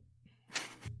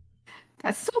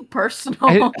 That's so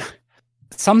personal.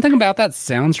 Something about that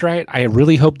sounds right. I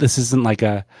really hope this isn't like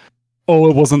it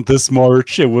wasn't this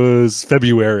March, it was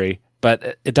February.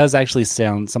 But it does actually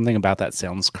sound, something about that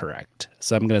sounds correct.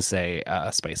 So I'm going to say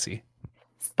spicy.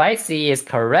 Spicy is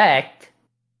correct.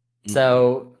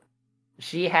 So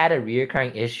she had a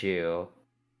recurring issue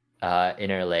in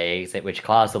her legs, which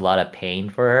caused a lot of pain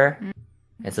for her.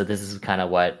 And so this is kind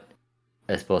of what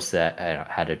is supposed to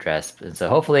had addressed. And so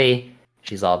hopefully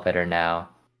she's all better now.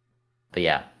 But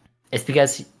yeah, it's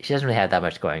because she doesn't really have that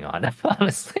much going on,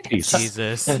 honestly.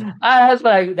 Jesus. That's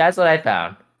what I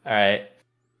found. All right.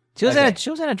 She was Okay. she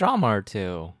was in a drama or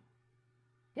two.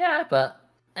 Yeah, but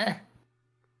do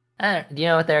you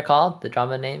know what they're called? The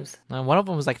drama names? One of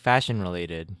them was like fashion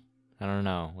related. I don't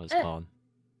know what it's called.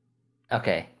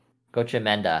 Okay. Gochu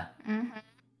Menda. Mhm.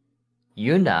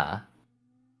 Yuna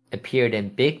appeared in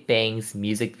Big Bang's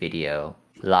music video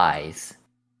Lies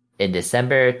in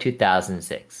December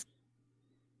 2006.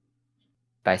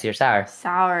 Spicy or sour?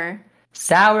 Sour.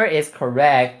 Sour is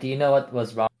correct. Do you know what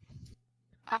was wrong?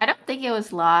 I don't think it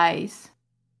was lies.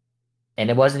 And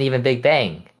it wasn't even Big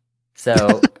Bang.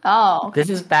 So Oh. this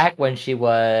is back when she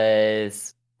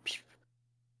was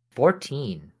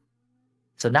 14.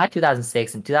 So not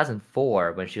 2006, in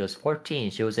 2004, when she was 14,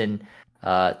 she was in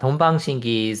Dongbang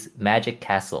Shingi's Magic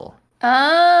Castle.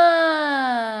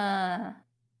 Ah.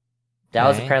 That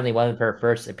was Okay. apparently one of her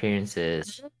first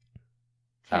appearances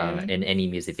Okay. in any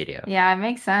music video. Yeah, it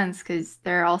makes sense because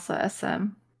they're also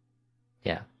SM.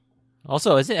 Yeah.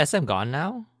 Also, is it SM gone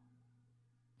now?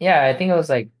 Yeah, I think it was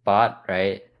like bought,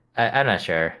 right? I'm not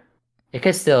sure. It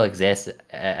could still exist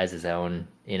as its own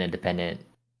independent.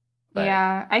 But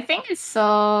Yeah, I think it's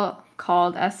still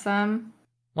called SM.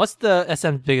 What's the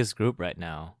SM's biggest group right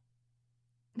now?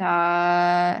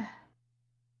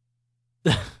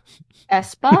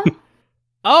 Espa?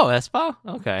 Oh, Espa?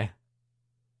 Okay.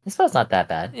 this was not that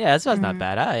bad. Yeah, Espa's not Mhm.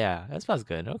 bad. Yeah, Espa's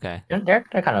good. Okay. They're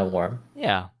kind of warm.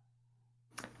 Yeah.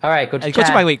 All right, go to Hey, Coach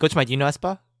chat. Mike, wait, Coach Mike, do you know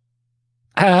Espa?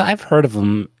 I've heard of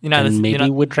them. You're not And listen- you're maybe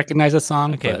not- would recognize a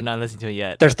song. Okay, but but not listening to it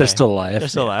yet. they're Okay. still alive. They're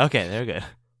still alive. Okay, they're good.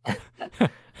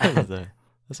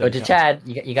 Go to Chad.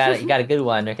 You got a good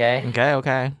one, okay?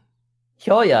 Okay.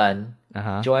 Hyoyeon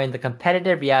Uh-huh. joined the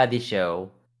competitive reality show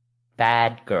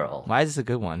Bad Girl. Why is this a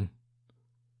good one?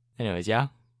 Anyways, yeah.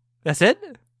 That's it?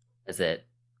 What Is it?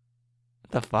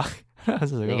 the fuck? This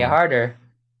is a good Make it one. harder.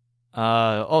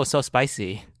 So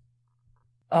spicy.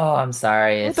 Oh, I'm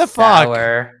sorry. What It's the fuck?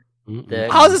 sour. Mm-mm.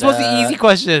 How is this supposed to be easy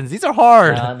questions? These are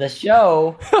hard. The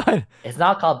show What? it's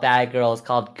not called Bad Girl. It's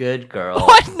called Good Girl.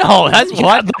 What? No, that's Yeah,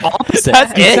 what? the opposite.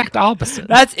 That's it? Exact opposite.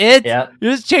 That's it? Yep.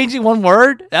 You're just changing one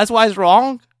word? That's why it's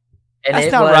wrong? And That's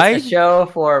it not was right. a show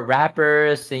for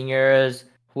rappers, singers,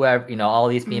 whoever, all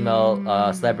these female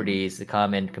celebrities to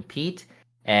come and compete.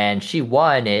 And she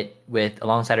won it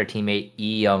alongside her teammate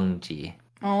Lee Young-ji.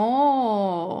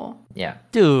 Oh. Yeah.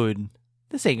 Dude,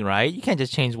 this ain't right. You can't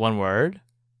just change one word.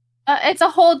 It's a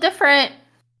whole different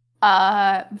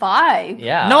vibe.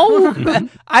 Yeah. No,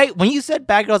 when you said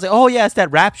Bad Girl, I was like, oh yeah, it's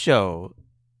that rap show.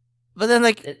 But then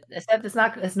like,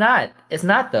 It's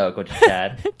not though, Coach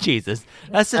Chad. Jesus,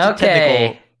 that's such a Okay.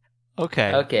 technical.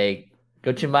 Okay. Okay.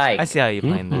 Go to Mike. I see how you're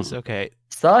playing this. Okay,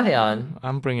 Seohyun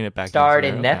I'm bringing it back. starred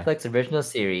into in it. Okay. Netflix original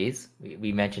series.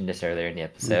 We mentioned this earlier in the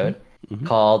episode.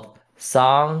 called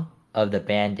Song of the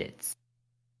Bandits.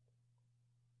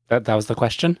 That was the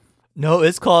question. No,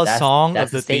 it's called Song that's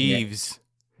of the the statement. Thieves.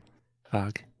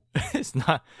 Fuck. It's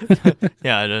not.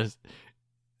 Yeah, it is.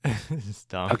 It's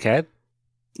dumb. Okay.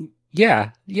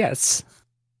 Yeah. Yes.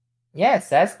 Yes,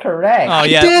 that's correct. Oh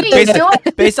yeah, did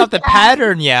it! based off the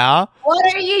pattern, yeah.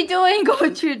 What are you doing,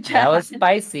 Gochu Chan? That was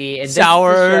spicy. And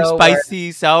Sour, this is the show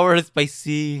spicy, sour,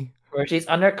 spicy. where she's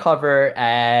undercover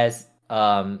as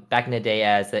back in the day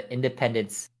as an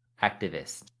independence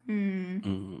activist.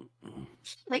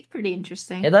 Like pretty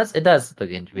interesting. It does look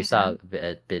interesting. We saw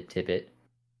a bit tidbit.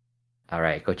 All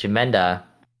right, Coach Amanda.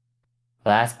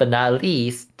 Last but not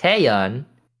least, Taeyeon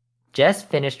just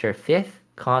finished her 5th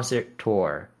concert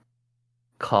tour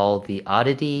called The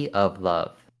Oddity of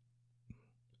Love.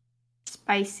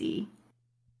 Spicy.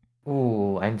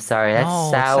 Ooh, I'm sorry. That's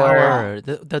No, sour.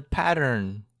 The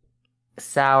pattern.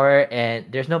 Sour, and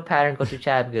there's no pattern go to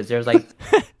chat because there's like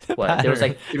what? There was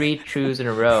like 3 trues in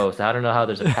a row, so I don't know how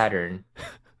there's a pattern.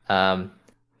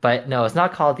 But no, it's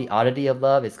not called The Oddity of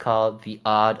Love. It's called The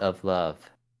Odd of Love.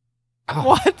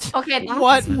 What? Okay, that's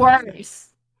What? worse.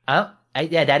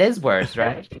 Yeah, that is worse,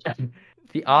 right?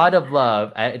 The Odd of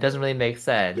Love. It doesn't really make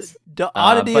sense. The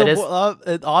oddity but of love.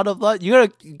 Odd of love. You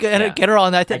gotta get her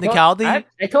on that technicality. I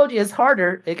told you it's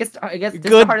harder. It gets. This is the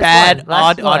Good, hardest bad, one. Last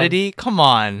odd, one. oddity. Come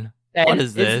on. And What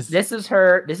is this? This is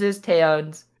her. This is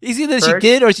Taeyeon's. It's either she first-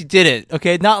 did or she didn't.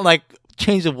 Okay, not like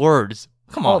change the words.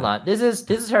 Come Hold on. This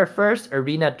is her first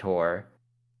arena tour,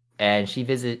 and she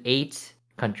visited 8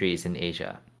 countries in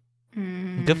Asia.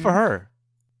 Good for her.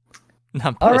 No,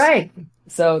 I'm All pissed. right.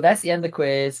 So that's the end of the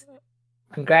quiz.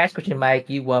 Congrats, Coach Mike.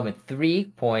 You won with 3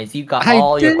 points. You got I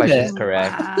all your did questions it.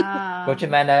 correct. Wow. Coach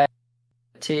Amanda,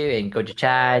 2, and Coach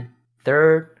Chad,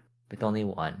 3rd with only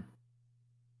 1.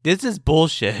 This is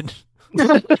bullshit.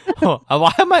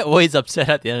 Why am I always upset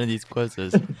at the end of these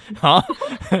quizzes? Huh?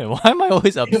 Why am I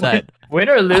always upset? Win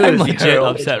or lose, I'm you're legit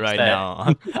always upset right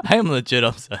now. I am legit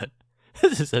upset.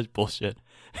 This is such bullshit.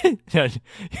 You're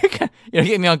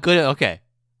getting me on good. Okay,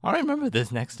 I'll remember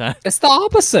this next time. It's the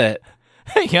opposite.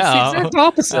 It's the Yeah. exact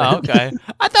opposite. Oh, okay.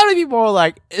 I thought it'd be more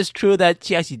like it's true that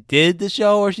she actually did the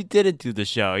show or she didn't do the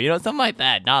show. You know, something like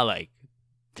that. Not like.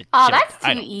 the Oh, show. that's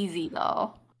I too don't- easy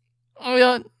though. Oh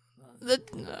yeah.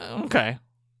 Okay.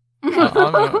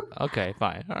 Okay.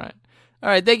 Fine. All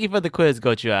right. Thank you for the quiz,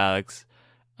 Gochu Alex.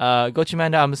 Gochu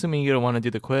Amanda, I'm assuming you don't want to do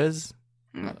the quiz.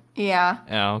 Yeah.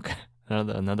 Yeah. Okay.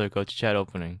 Another Gochu chat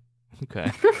opening.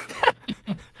 Okay.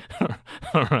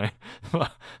 All right.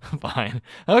 Fine.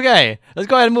 Okay. Let's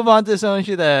go ahead and move on to some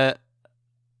issue that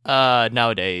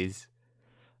nowadays.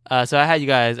 So I had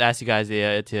asked you guys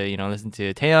to listen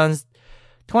to Taeyeon's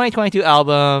 2022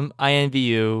 album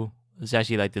INVU. It's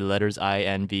actually like the letters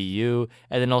INVU,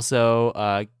 and then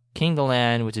also King the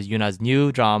Land, which is Yuna's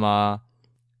new drama,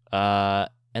 and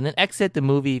then Exit the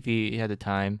movie if you had the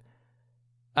time.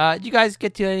 Did you guys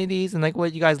get to any of these and like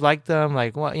what you guys liked them?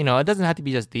 Like what it doesn't have to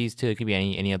be just these two. It could be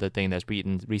any other thing that's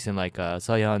recent like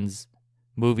Soyeon's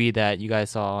movie that you guys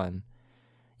saw, and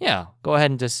yeah, go ahead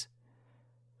and just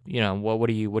what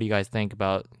do you guys think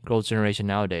about Girls' Generation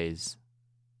nowadays?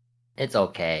 It's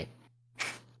okay.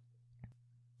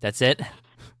 That's it.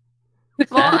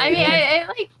 Well, I mean, I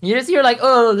like. You're like,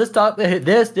 oh, let's talk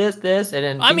this, and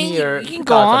then I give me mean, your you can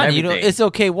go thoughts on. everything. It's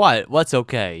okay. What's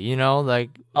okay? Like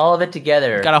all of it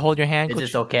together. you gotta hold your hand. It's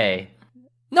just okay.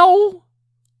 No,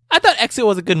 I thought Exit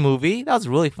was a good movie. That was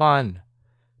really fun.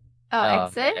 Oh,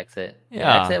 Exit? Exit.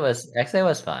 Yeah. Exit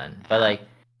was fun, but like,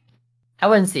 I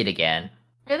wouldn't see it again.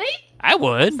 Really? I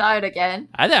would. Saw it again.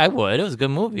 I would. It was a good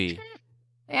movie.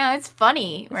 Yeah, it's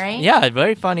funny, right? Yeah,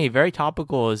 very funny, very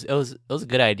topical. It was a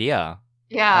good idea.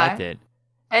 I Yeah. liked it.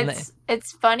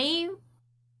 It's funny,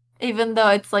 even though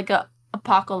it's like a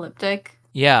apocalyptic.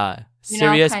 Yeah, You know,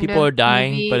 serious kind people of are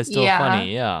dying, movie. but it's still Yeah.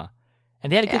 funny. Yeah,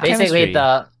 and they had a good Yeah. Basically,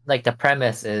 chemistry. the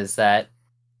premise is that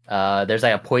there's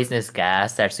like a poisonous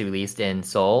gas that's released in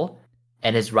Seoul,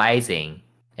 and it's rising.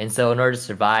 And so, in order to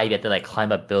survive, you have to like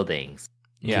climb up buildings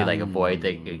Yeah. to like avoid the.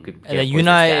 And then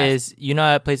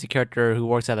Yuna plays a character who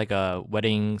works at like a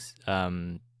weddings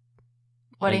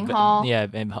Wedding like, hall. Yeah,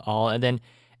 hall, and then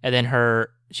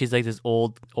she's like this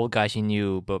old guy she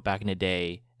knew, but back in the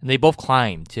day, and they both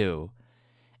climb too,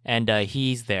 and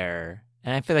he's there,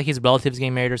 and I feel like his relatives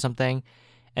getting married or something,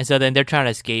 and so then they're trying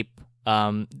to escape.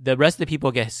 The rest of the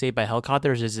people get saved by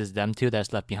helicopters. It's just them two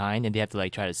that's left behind, and they have to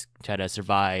like try to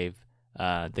survive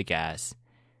the gas.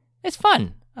 It's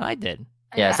fun. I liked it.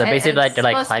 Yeah, so basically, like it's they're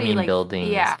like supposed to be, climbing buildings.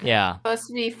 Yeah. Yeah, Supposed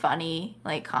to be funny,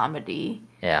 like comedy.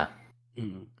 Yeah.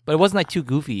 but it wasn't like too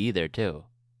goofy either, too.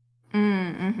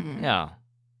 Mm-hmm. Yeah.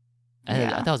 I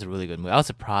thought it was a really good movie. I was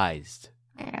surprised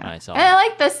when I saw And it. I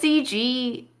like the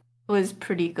CG was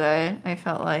pretty good. I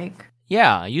felt like.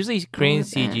 Yeah, usually Korean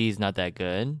was it? CG is not that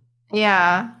good,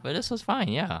 Yeah. but this was fine.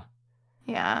 Yeah,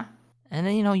 Yeah. and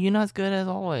then Yuna's good as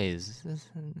always,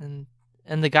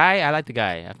 and the guy, I like the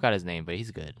guy. I forgot his name, but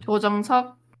he's good.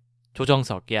 조정석. Jo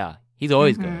Jung-seok, yeah, he's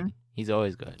always Mhm. good. He's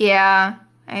always good. Yeah.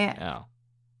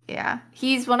 Yeah.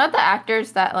 He's one of the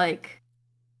actors that like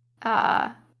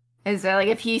is that like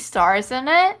if he stars in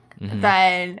it, Mhm.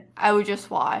 then I would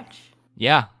just watch.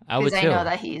 Yeah, I would Because too. I know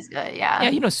that he's good. Yeah.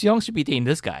 Yeah, Seong should be dating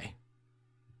this guy.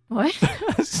 What?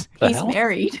 The He's hell?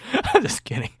 married. I'm just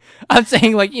kidding. I'm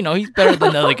saying like he's better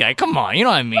than the other guy. Come on, you know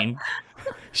what I mean.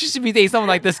 She should be dating someone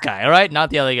like this guy, all right? Not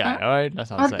the other guy, all right? That's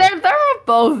what I'm But saying. they're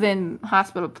both in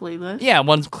hospital playlist. Yeah,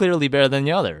 one's clearly better than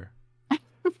the other.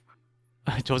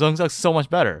 Jo Jung-seok's so much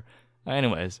better.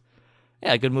 Anyways,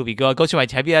 yeah, good movie. Go to my.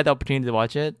 Have you had the opportunity to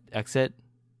watch it? Exit.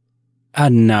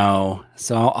 No.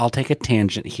 So I'll take a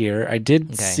tangent here. I did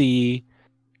Okay. see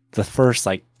the first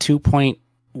like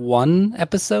 2.1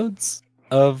 episodes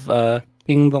of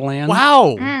King the Land.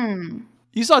 Wow, Mm.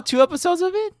 you saw 2 episodes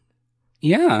of it?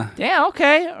 Yeah. Yeah.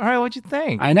 Okay. All right. What'd you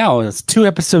think? I know. It's 2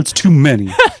 episodes too many.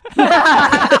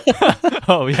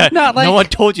 Oh yeah. Not No like- one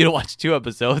told you to watch 2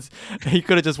 episodes. You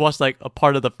could have just watched like a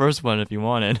part of the first one if you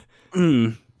wanted.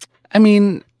 I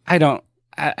mean,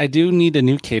 I do need a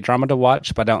new K-drama to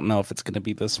watch, but I don't know if it's going to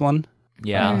be this one.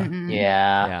 Yeah. Mm-mm.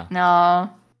 Yeah. Yeah. No.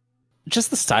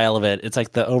 Just the style of it. It's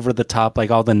like the over the top,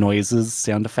 like all the noises,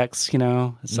 sound effects,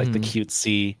 It's like the Mhm.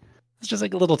 cutesy. It's just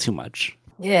like a little too much.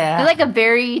 Yeah. It's like a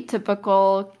very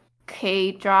typical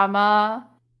K drama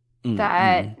Mm,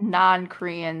 that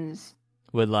non-Koreans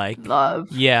Would like.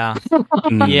 love. Yeah.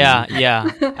 mm. Yeah.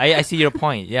 I see your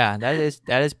point. Yeah, that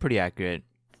is pretty accurate.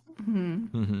 Mhm.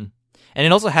 Hmm. And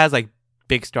it also has like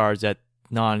big stars that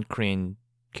non-Korean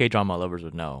K-drama lovers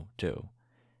would know too.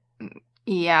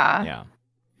 Yeah. Yeah.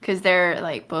 Because they're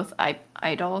like both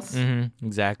idols.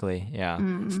 Exactly. Yeah.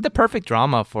 It's Mhm. the perfect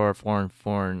drama for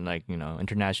foreign like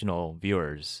international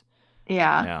viewers.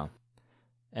 Yeah. Yeah.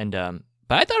 And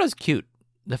but I thought it was cute.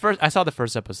 I saw the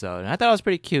first episode and I thought it was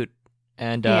pretty cute.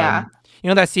 And Yeah.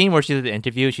 that scene where she did the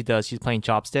interview, she's playing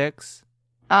chopsticks.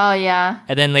 Oh yeah.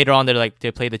 And then later on,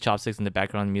 they play the chopsticks in the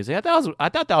background music. I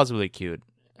thought that was really cute.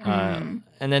 Mm.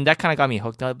 And then that kind of got me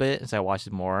hooked a bit, so I watched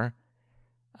it more.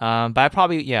 But I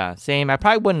probably same. I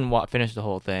probably wouldn't finish the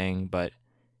whole thing, but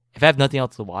if I have nothing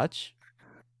else to watch,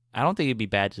 I don't think it'd be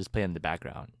bad to just play in the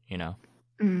background.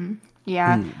 Mm.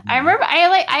 Yeah. Mm. I remember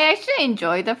I actually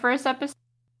enjoyed the first episode.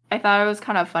 I thought it was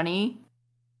kind of funny.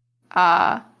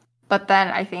 But then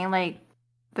I think like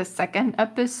the second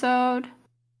episode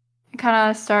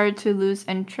kind of started to lose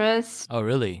interest. Oh,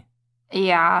 really?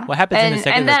 Yeah. What happens in the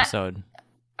second then- episode?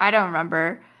 I don't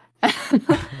remember.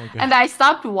 Okay. And I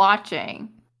stopped watching.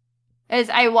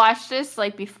 I watched this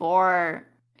like before,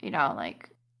 like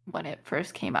when it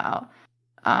first came out.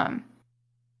 And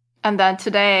then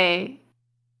today,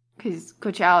 because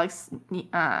Coach Alex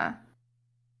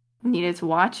needed to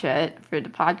watch it for the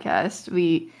podcast,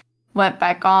 we went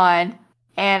back on.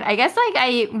 And I guess like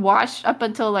I watched up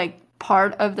until like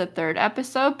part of the third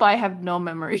episode, but I have no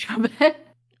memory of it.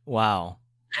 Wow,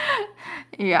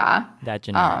 Yeah. that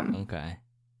generic. Okay.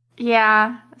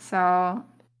 Yeah. So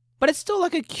But it's still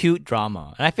like a cute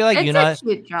drama, and I feel like it's a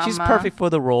cute drama. she's perfect for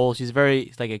the role. She's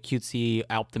very like a cutesy,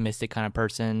 optimistic kind of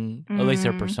person. At least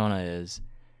her Mhm. persona is.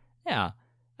 Yeah,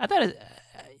 I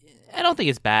don't think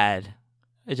it's bad.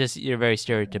 It's just you're very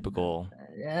stereotypical.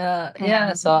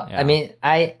 Yeah. So Yeah. I mean,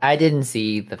 I didn't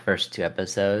see the first 2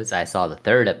 episodes. I saw the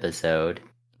third episode.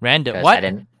 Random. 'cause What?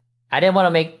 I didn't want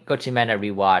to make Gochimana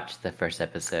rewatch the first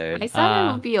episode. I thought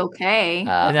it would be okay.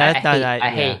 That's not-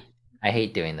 I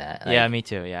hate doing that. Yeah, Like, me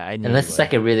too. Yeah, I knew unless you it's would.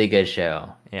 like a really good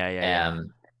show. Yeah.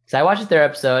 So I watched the third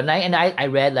episode, and I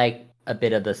read like a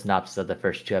bit of the synopsis of the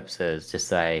first 2 episodes, just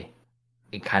so I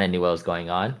kind of knew what was going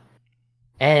on.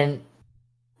 And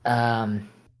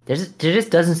there just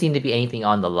doesn't seem to be anything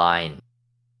on the line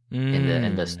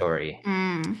in the story.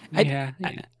 Mm. Yeah.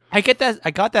 I get that.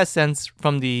 I got that sense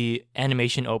from the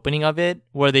animation opening of it,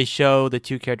 where they show the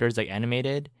 2 characters like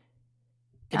animated.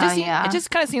 It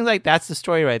just kind of seems like that's the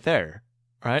story right there,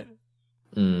 right?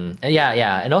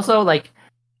 Yeah, and also like,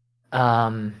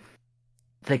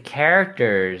 the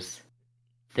characters,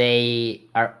 they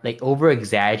are like over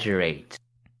exaggerate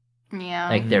Yeah.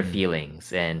 like their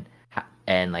feelings and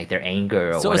like their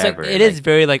anger or So whatever. it's like it is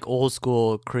very like old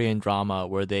school Korean drama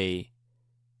where they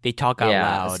talk out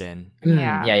Yeah. loud and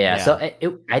Yeah. Yeah. So Yeah.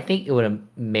 I think it would have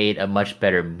made a much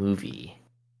better movie.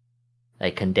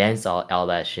 Like condense all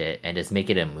that shit and just make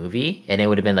it a movie, and it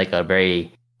would have been like a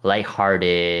very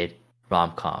lighthearted,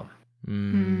 rom-com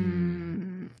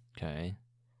Okay.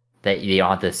 that you don't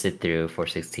have to sit through for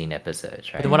 16 episodes,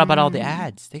 But right? then what about all the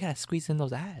ads? They gotta squeeze in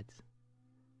those ads.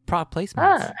 Product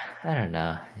placements. I don't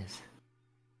know.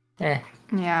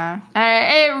 Yeah.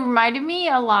 It reminded me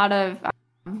a lot of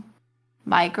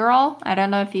My Girl. I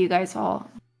don't know if you guys all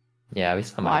Yeah, we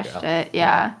saw My watched Girl. it.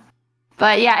 Yeah.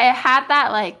 But yeah, it had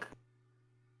that like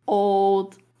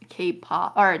old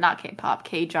K-pop or not K-pop,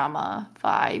 K-drama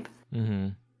vibe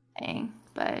thing.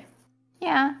 But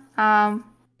yeah.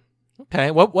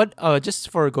 Okay. What just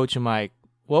for Go to Mike,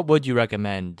 what would you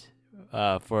recommend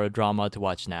for a drama to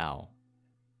watch now?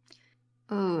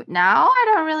 Ooh, now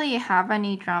I don't really have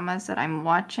any dramas that I'm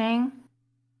watching.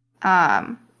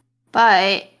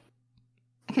 But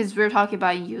because we're talking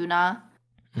about Yuna,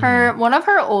 one of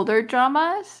her older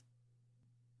dramas,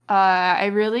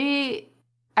 I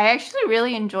actually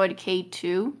really enjoyed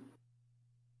K2.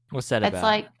 What's that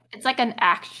about? It's like an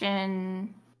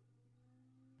action.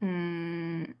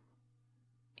 I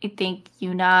think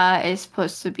Yuna is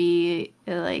supposed to be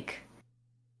like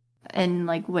in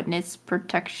like witness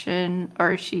protection,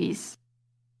 or she's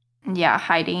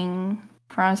hiding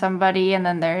from somebody, and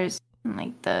then there's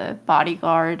like the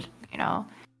bodyguard,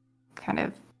 kind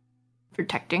of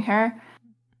protecting her.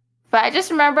 But I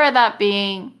just remember that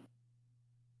being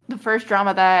the first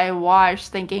drama that I watched,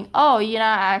 thinking, oh,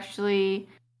 actually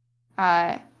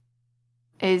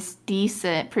is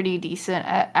pretty decent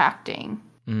at acting.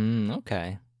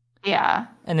 Okay. Yeah.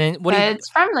 And then it's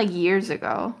from like years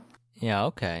ago. Yeah,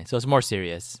 okay. So it's more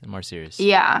serious.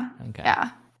 Yeah. Okay. Yeah.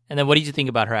 And then what did you think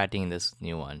about her acting in this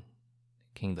new one,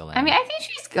 King the Land? I mean, I think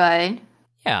she's good.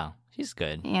 Yeah, she's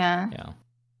good. Yeah.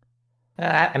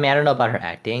 I mean, I don't know about her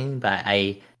acting, but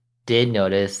I did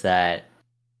notice that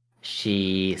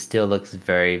she still looks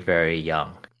very, very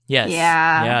young. Yes.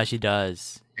 Yeah, she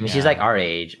does. I mean, she's like our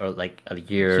age, or like a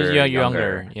year. She's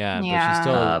younger. Yeah, but she's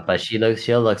still. But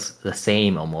she looks the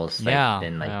same almost.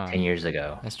 Than 10 years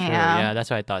ago. That's true. Yeah,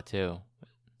 that's what I thought too.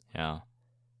 Yeah.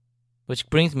 Which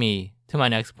brings me to my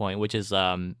next point, which is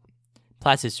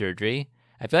plastic surgery.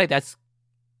 I feel like that's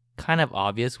kind of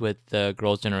obvious with the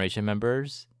Girls' Generation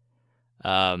members,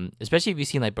 especially if you've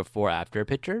seen like before after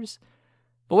pictures.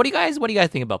 But what do you guys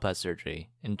think about plastic surgery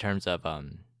in terms of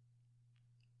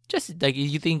just like,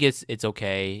 you think it's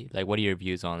okay? Like, what are your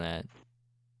views on that?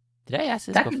 Did I ask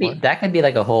this before? That could be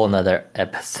like a whole nother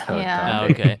episode. Yeah. Oh,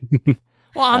 okay.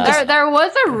 Well, there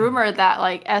was a rumor that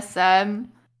like SM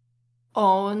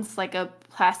owns like a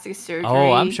plastic surgery.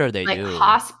 Oh, I'm sure they do.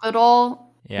 Hospital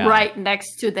right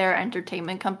next to their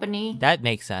entertainment company. That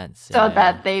makes sense. So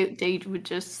that they would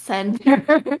just send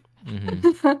her.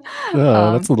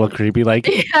 Oh, that's a little creepy. Like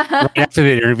right after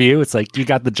the interview, it's like, you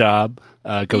got the job.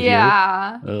 Go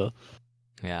here.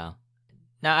 Yeah.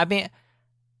 Now, I mean,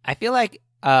 I feel like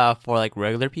for like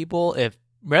regular people, if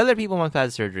regular people want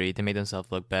plastic surgery to make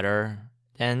themselves look better,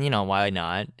 then why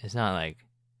not? It's not like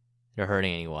they're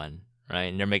hurting anyone, right?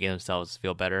 And they're making themselves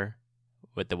feel better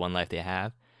with the one life they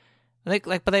have. But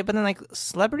then like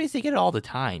celebrities, they get it all the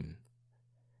time.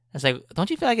 It's like,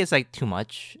 don't you feel like it's like too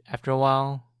much after a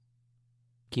while?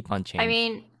 Keep on changing. I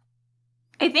mean,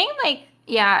 I think like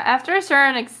after a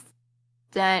certain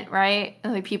extent, right?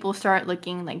 Like people start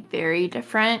looking like very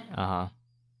different.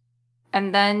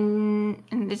 And then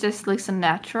it just looks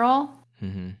unnatural.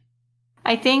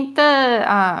 I think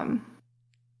the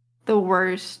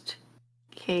worst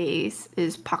case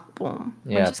is Pak Bom,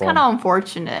 which is kind of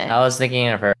unfortunate. I was thinking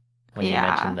of her when you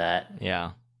mentioned that.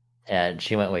 Yeah. And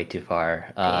she went way too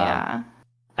far. But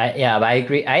I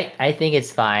agree. I think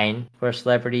it's fine for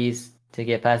celebrities to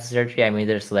get plastic surgery. I mean,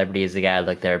 there's celebrities that gotta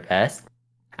look their best,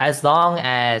 as long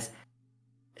as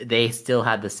they still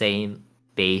have the same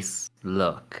base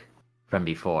look from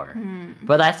before.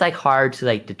 But that's like hard to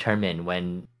like determine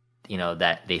when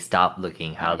that they stop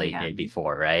looking how they did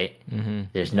before, right?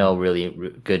 There's no really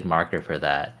good marker for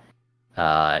that.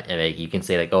 And like you can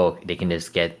say like, oh, they can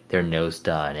just get their nose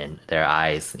done and their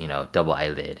eyes, double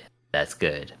eyelid. That's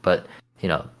good. But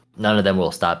none of them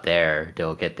will stop there.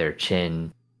 They'll get their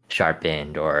chin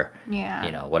sharpened or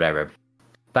whatever.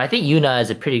 But I think Yuna is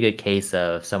a pretty good case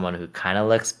of someone who kind of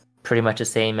looks pretty much the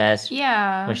same as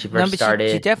when she first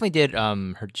started. She definitely did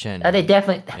her chin. They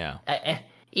definitely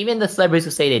even the celebrities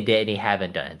who say they did, they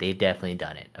haven't done it. They've definitely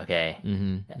done it. Okay.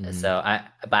 So I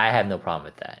have no problem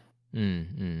with that.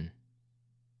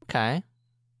 Okay.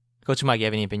 Coach Mike, you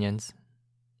have any opinions?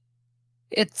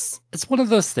 It's one of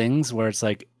those things where it's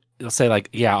like, they'll say like,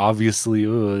 yeah, obviously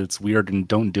it's weird and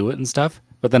don't do it and stuff.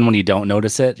 But then when you don't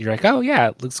notice it, you're like, oh yeah,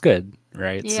 it looks good,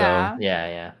 right? Yeah. So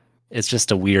yeah, it's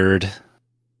just a weird.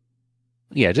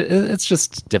 Yeah, it's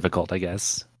just difficult, I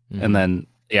guess. And then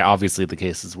Yeah, obviously the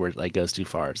cases where it like goes too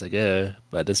far. It's like,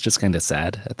 but it's just kind of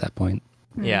sad at that point.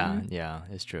 Yeah, yeah,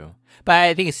 it's true. But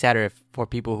I think it's sadder for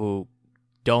people who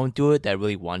don't do it that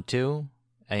really want to.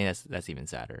 I think that's even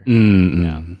sadder.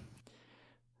 Yeah.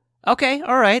 Okay,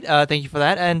 all right. Thank you for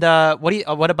that. And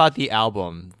what about the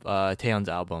album? Taeyeon's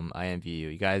album,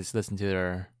 IMVU. You guys listen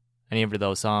to any of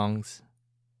those songs?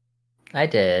 I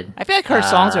did. I feel like her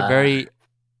songs are very.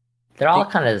 They're all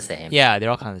kind of the same. Yeah, they're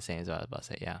all kind of the same. Is what I was about to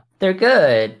say. Yeah. They're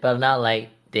good, but not like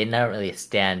they never really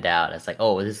stand out. It's like,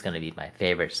 oh, this is gonna be my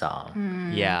favorite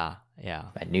song. Yeah, yeah.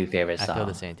 My new favorite song. I feel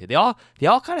the same too. They all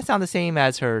kind of sound the same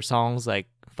as her songs like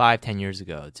 5-10 years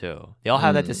ago too. They all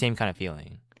have the same kind of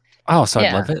feeling. Oh, so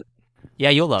I love it. Yeah,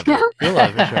 you'll love it. You'll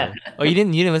love it for sure. Oh, you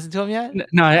didn't listen to them yet?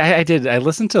 No, I did. I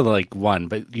listened to like one,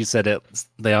 but you said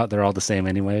they're all the same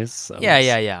anyways. So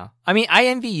yeah. I mean,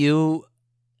 IMVU.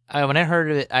 When I heard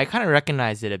it, I kind of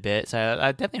recognized it a bit. So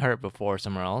I definitely heard it before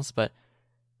somewhere else. But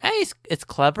it's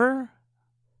clever.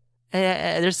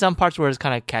 There's some parts where it's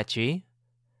kind of catchy,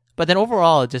 but then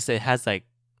overall, it has like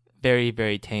very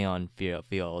very Taeyeon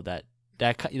feel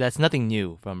that's nothing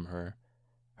new from her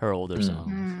older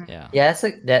songs. Yeah. Yeah,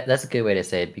 that's a good way to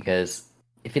say it, because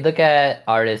if you look at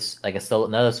artists like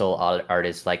another solo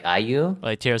artist like IU,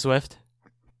 like Taylor Swift.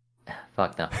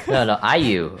 Fuck no,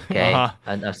 IU. Okay,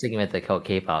 I'm sticking with the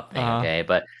K-pop thing. Okay,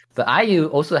 but IU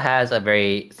also has a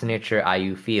very signature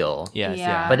IU feel. Yes,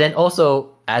 yeah. But then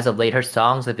also, as of late, her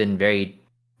songs have been very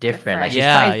different. Like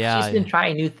she's been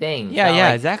trying new things.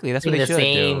 Yeah, exactly. That's what they the should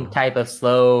same do. type of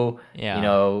slow,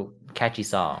 catchy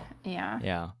song.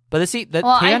 Yeah. But I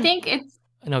think it's.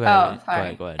 No, go ahead.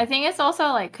 Sorry. Go ahead. I think it's also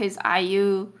like because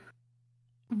IU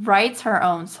writes her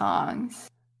own songs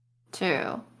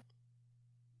too.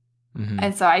 Mm-hmm.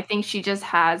 And so I think she just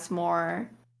has more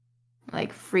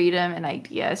like freedom and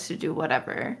ideas to do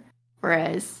whatever.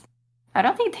 Whereas I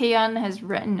don't think Taeyeon has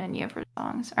written any of her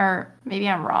songs. Or maybe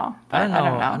I'm wrong. But I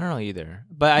don't know. I don't know either.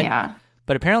 But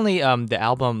but apparently the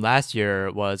album last year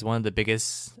was one of the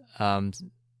biggest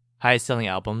highest selling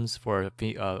albums for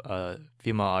a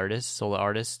female artist, solo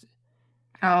artist.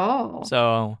 Oh.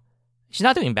 So she's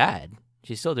not doing bad.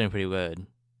 She's still doing pretty good.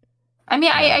 I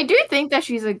mean, I do think that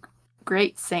she's a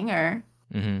great singer.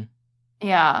 Mm-hmm.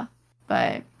 Yeah,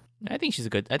 but I think she's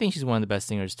one of the best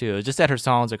singers too. It's just that her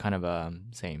songs are kind of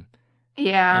same.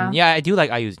 Yeah. And I do like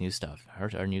IU's new stuff.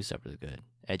 Her new stuff is good,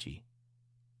 edgy.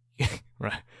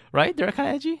 right? They're kind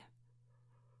of edgy.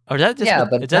 Or is that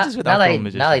just with not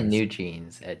like New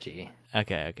Jeans edgy.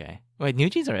 Okay. Wait,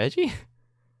 New Jeans are edgy?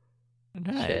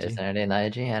 Shit, are they not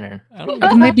edgy? I don't know.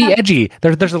 They might be edgy.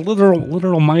 There's a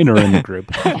literal minor in the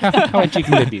group. How edgy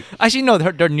can they be? Actually, no.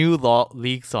 Their new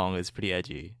League song is pretty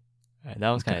edgy. Right, that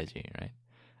one's kind of edgy, right?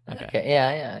 Okay.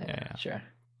 Yeah. Sure.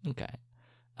 Okay.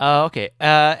 Okay.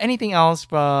 Anything else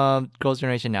from Girls'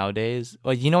 Generation nowadays?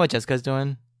 Well, you know what Jessica's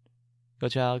doing? Go,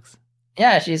 Alex.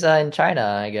 Yeah, she's in China,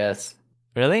 I guess.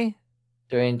 Really?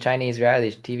 Doing Chinese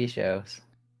reality TV shows.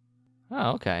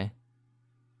 Oh, okay.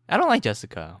 I don't like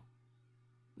Jessica.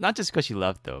 Not just because she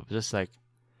left, though. But just like,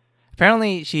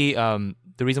 apparently she the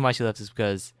reason why she left is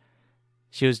because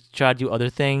she was trying to do other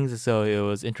things, so it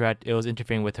was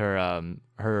interfering with her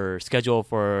her schedule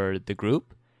for the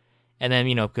group, and then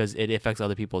because it affects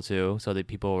other people too, so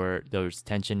there was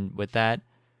tension with that,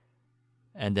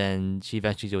 and then she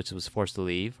eventually was forced to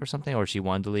leave or something, or she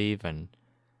wanted to leave, and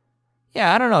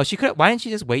I don't know. Why didn't she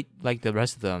just wait like the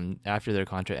rest of them after their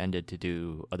contract ended to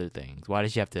do other things? Why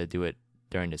did she have to do it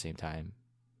during the same time?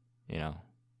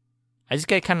 I just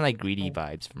get kind of like greedy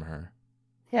vibes from her.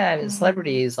 Yeah, I mean,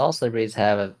 all celebrities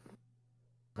have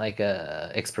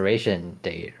a expiration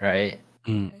date, right?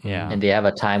 Yeah. And they have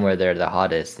a time where they're the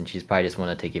hottest, and she's probably just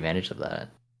want to take advantage of that.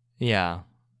 Yeah.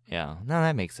 No,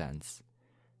 that makes sense.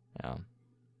 Yeah.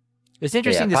 It's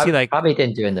interesting to see probably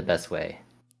didn't do it in the best way.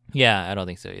 Yeah, I don't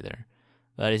think so either.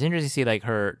 But it's interesting to see like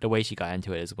the way she got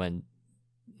into it is when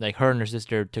like her and her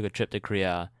sister took a trip to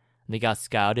Korea and they got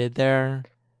scouted there.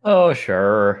 Oh,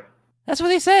 sure. That's what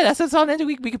they said. That's what's on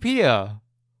Wikipedia.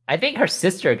 I think her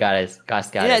sister got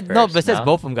scouted. Yeah, first, no, but it says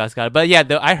both of them got scouted. But yeah,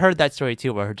 I heard that story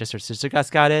too, where her sister got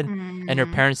scouted, and her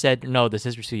parents said, "No, the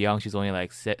sister's too young. She's only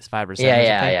like 5 or 7."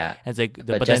 Yeah. And it's like,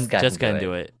 but then Jessica didn't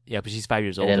do it. Yeah, but she's 5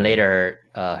 years older. And then later,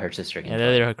 her sister. And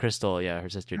then later, her Crystal. Yeah, her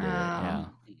sister did it. Yeah,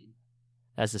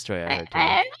 that's the story I heard too.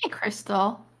 I like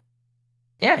Crystal.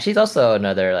 Yeah, she's also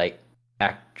another like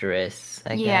actress.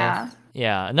 I guess.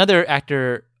 Yeah, another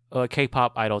actor,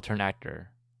 K-pop idol turned actor.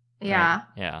 Yeah. Right?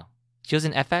 Yeah. She was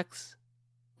in FX.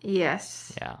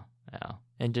 Yes. Yeah.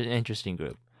 Interesting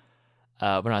group.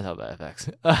 We're not talking about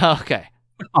FX. Okay.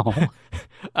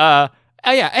 Oh.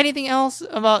 Yeah. Anything else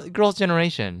about Girls'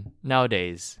 Generation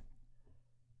nowadays?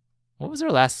 What was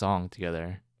their last song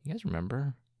together? You guys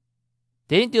remember?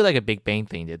 They didn't do like a Big Bang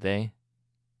thing, did they?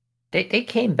 They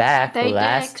came back They did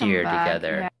last come year back,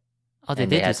 together. yeah. Oh, they And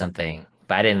did they do had something. something,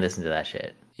 but I didn't listen to that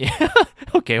shit. Yeah.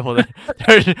 Okay. Well,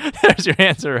 there's your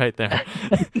answer right there.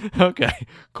 Okay.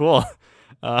 Cool.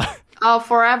 Oh,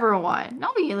 Forever One.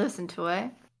 Nobody listened to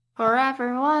it.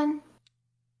 Forever One.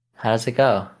 How does it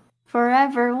go?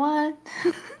 Forever One.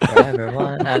 Forever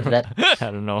one. That I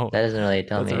don't know. doesn't really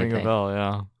tell me Doesn't ring a anything.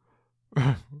 bell.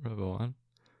 Yeah. Rebel One.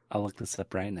 I'll look this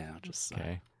up right now. Just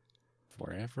Okay.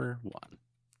 Forever One.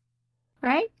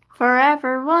 Right?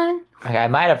 Forever One. Okay, I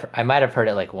might have heard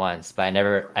it like once, but I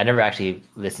never actually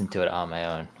listened to it on my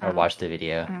own or Oh. watched the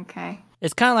video. Okay.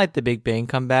 It's kind of like the Big Bang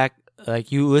comeback.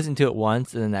 Like you listen to it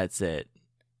once and then that's it.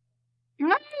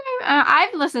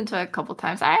 I've listened to it a couple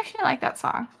times. I actually like that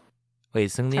song. Wait,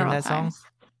 is Seungri in Several that song? times.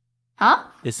 Huh?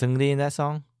 Is Seungri in that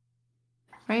song?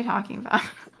 What are you talking about?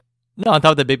 No, on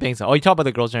top of the Big Bang song. Oh, you talk about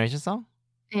the Girls' Generation song?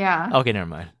 Yeah. Okay, never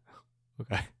mind.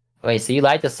 Okay. Wait, so you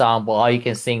like the song, but all you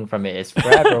can sing from it is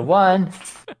Forever One.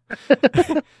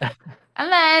 And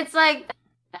then it's like.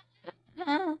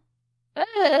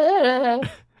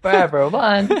 Forever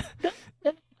One.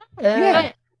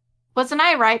 But wasn't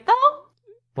I right though?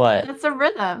 What? That's a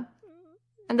rhythm.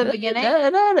 In the beginning.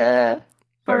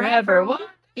 Forever One.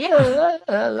 Yeah.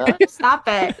 Stop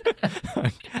it.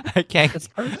 I can't. It's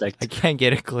perfect. I can't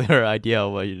get a clear idea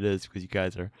of what it is because you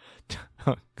guys are.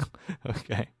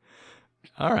 Okay.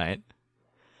 All right.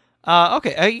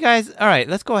 Okay. You guys. All right.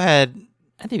 Let's go ahead.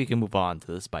 I think we can move on to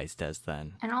the spice test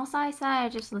then. And also, I said I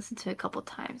just listened to it a couple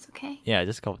times, okay? Yeah,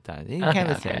 just a couple times. You Okay, can't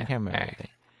listen. okay. You can't remember All right. everything.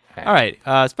 All All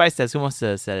right. Spice test. Who wants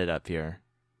to set it up here?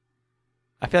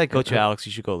 I feel like go to Alex.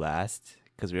 You should go last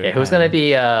because we're. Yeah, who's gonna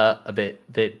be a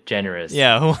bit generous?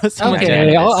 Yeah. Who wants to? Okay,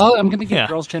 generous. I'm going to give Yeah.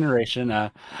 Girls' Generation.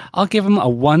 I'll give them a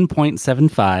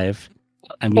 1.75.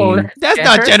 I mean, Well, That's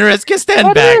not generous. Get stand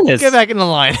What back. is? Get back in the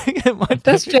line.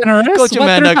 that's generous. Coach What,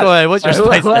 Amanda, they're not- go ahead. What's your Who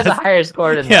spice has a test? higher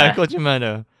score than Yeah, that? Coach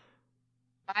Amanda.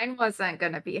 Mine wasn't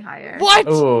gonna be higher. What?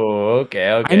 Oh,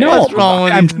 okay. I know. What's wrong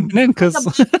with I'm you? tuning in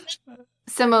because,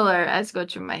 Similar as Go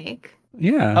to Mike.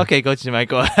 yeah. Okay, Coach Mike,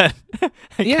 go ahead.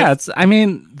 Yeah, it's. I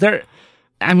mean,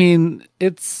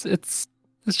 it's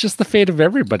just the fate of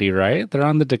everybody, right? They're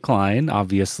on the decline,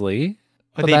 obviously.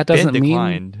 But they've that doesn't been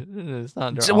mean- declined. It's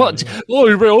not their What?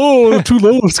 own. Too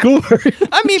low score.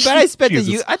 I mean, but I expected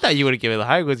you. Jesus. I thought you would have given it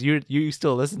higher because you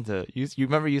still listen to you. You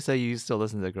remember you said you still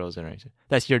listen to the Girls' Generation.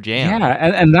 That's your jam. Yeah,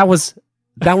 and that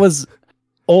was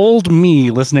old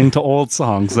me listening to old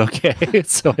songs. Okay,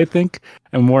 so I think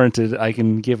I'm warranted. I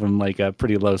can give him like a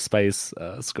pretty low spice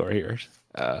score here.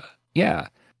 Yeah,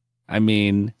 I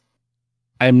mean,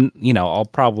 I'll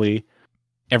probably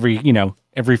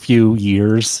every few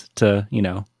years to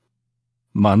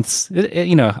months,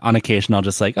 on occasion I'll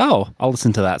just like, I'll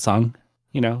listen to that song.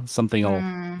 Something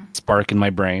will spark in my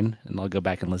brain, and I'll go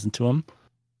back and listen to them.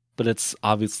 But it's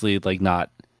obviously like not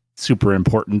super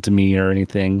important to me or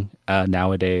anything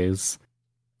nowadays.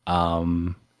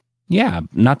 Not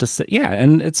to say,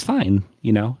 and it's fine.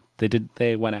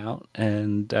 They went out,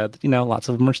 and lots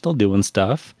of them are still doing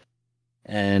stuff.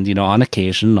 And on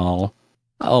occasion I'll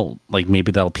like,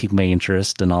 maybe that'll pique my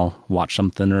interest and I'll watch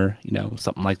something or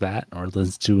something like that, or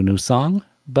listen to a new song.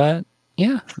 But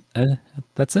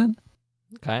that's it.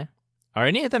 Okay. Are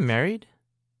any of them married?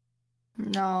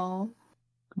 No.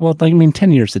 Well, like, I mean,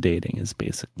 10 years of dating is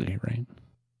basically right.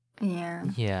 Yeah.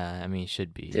 Yeah, I mean, it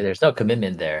should be. Dude, there's no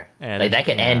commitment there. Yeah, Like that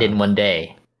can end in one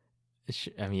day.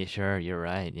 I mean, sure, you're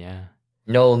right. Yeah,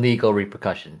 No legal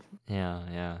repercussions.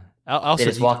 yeah. Also, They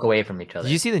just walk away from each other.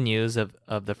 Did you see the news of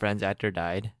the Friends actor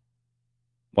died?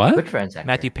 What? Which friends? Actor?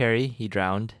 Matthew Perry, he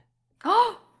drowned.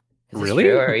 Oh. Is this Really?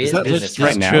 true, or Is is that business just This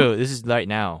right is now? true. This is right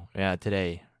now. Yeah,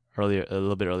 today. A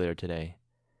little bit earlier today.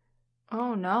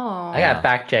 Oh no. I gotta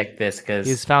fact check this because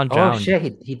He was found Oh drowned.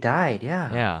 shit, he died.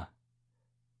 Yeah. Yeah.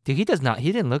 Dude, he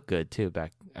didn't look good too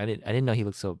back. I didn't know he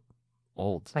looked so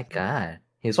old. My God,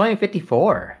 he was only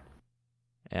 54.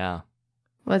 Yeah.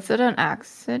 Was it an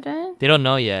accident? They don't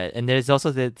know yet. And there's also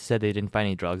they said they didn't find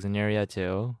any drugs in the area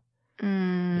too.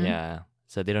 Mm. Yeah.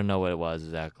 So they don't know what it was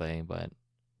exactly, but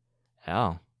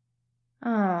oh.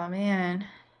 Oh man.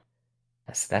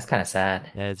 That's kind of sad.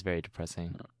 That is very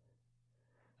depressing.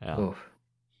 Yeah. Oof.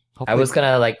 I Hopefully- was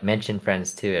gonna like mention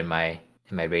Friends too in my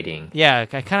rating. Yeah,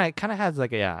 I kind of has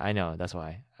like I know, that's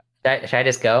why. Should I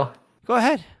just go? Go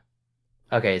ahead.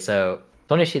 Okay, so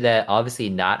Tony Shida obviously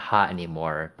not hot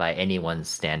anymore by anyone's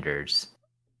standards.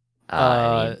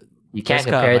 I mean, you can't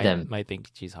Jessica compare might, them Might think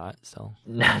she's hot still.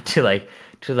 not to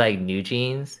like New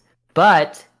Jeans,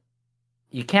 but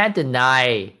you can't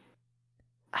deny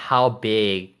how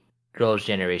big girls'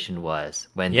 generation was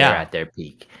when Yeah. they're at their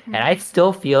peak. And I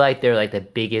still feel like they're like the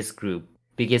biggest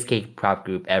K-pop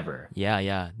group ever.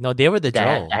 Yeah. No, they were the That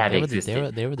drill. have They were the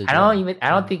existed. drill. I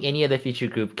don't think any other feature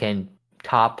group can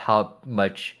top how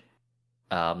much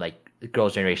like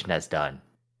girls' generation has done.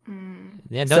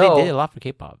 Yeah, no, So- they did a lot for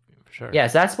K-pop for sure. Yeah,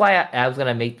 so that's why I was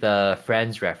gonna make the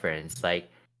Friends reference. Like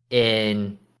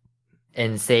in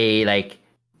say like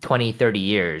 20, 30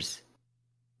 years,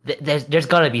 there's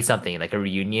gonna be something like a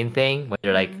reunion thing when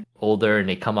they're like older and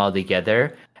they come all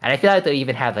together. And I feel like they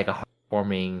even have like a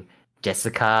heartwarming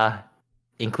Jessica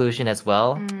inclusion as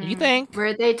well. You think?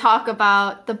 Where they talk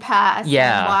about the past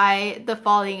Yeah. and why the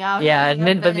falling out. Yeah, and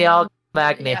then but they all come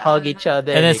back and they hug each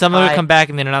other. And then they some of them cry. come back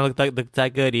and they don't look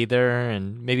that good either.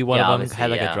 And maybe one Yeah, of them obviously,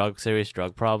 had like yeah. a serious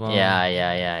drug problem. Yeah,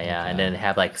 and then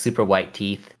have like super white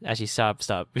teeth. Actually, stop.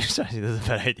 Sorry, this is a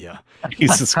bad idea.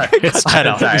 Jesus Sorry. Christ. Cut that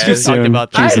out. Sorry, We just talked soon.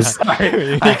 about that. Jesus.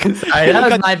 Sorry, that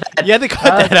was my bad. You had to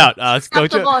cut that out. Don't you?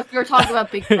 Acceptable if you're talking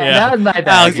about Big Bang. Yeah. That was my bad.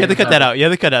 Alex, you have to cut that out. You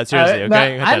have to cut that out. Seriously, No,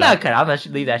 okay? Cut I'm that not out. cutting. I'm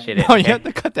gonna leave that shit in. No, you okay? have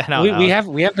to cut that out. we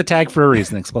Alex. have the tag for a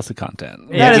reason, explicit content.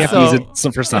 That we is have to use so-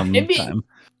 it for some It'd be- time.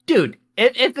 Dude,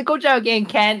 if the Gojo gang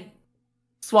can't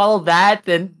swallow that,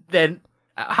 then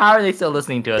how are they still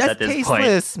listening to us That's at this point?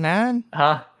 tasteless, man.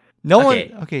 Huh? No Okay.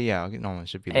 one. Okay, yeah. No one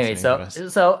should be Anyway, listening to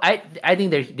us. so I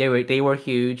think they were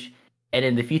huge, and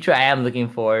in the future I am looking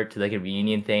forward to like a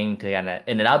reunion thing to kind of,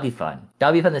 and that'll be fun.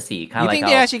 That'll be fun to see. Kind You of think like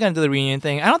they're how actually gonna do the reunion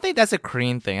thing? I don't think that's a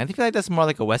Korean thing. I feel like that's more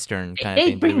like a Western kind of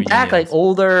they thing. bring back like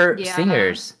older Yeah.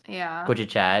 singers, Yeah. Gojo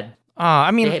Chad.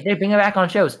 I mean, They bring it back on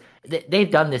shows. They've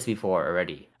done this before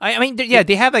already. I mean, yeah,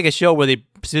 they have like a show where they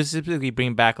specifically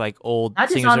bring back like old Not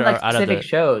just singers on that like are out of specific the.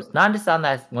 shows, not just on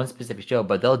that one specific show,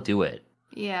 but they'll do it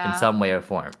Yeah. in some way or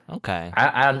form. Okay.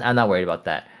 I'm not worried about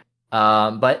that.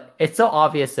 But it's so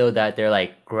obvious though that they're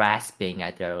like grasping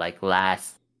at their like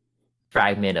last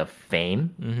fragment of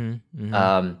fame.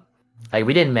 Mm-hmm. Like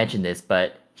we didn't mention this,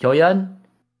 but Hyoyeon,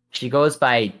 she goes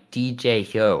by DJ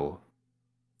Hyo.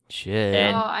 Shit.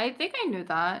 and- Oh, I think I knew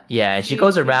that. Yeah, and she She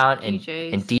goes around and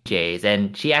DJs. DJs,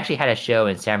 and she actually had a show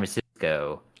in San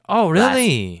Francisco. Oh,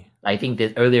 really? I think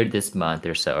earlier this month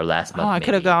or so, or last month. Oh, I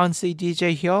could have maybe. gone and see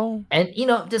DJ Hyo. And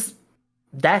just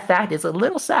that fact is a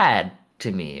little sad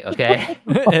to me. Okay,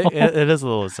 It is a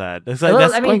little sad. It's like Well,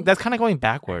 that's I mean- that's kind of going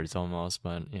backwards almost,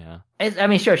 but yeah. I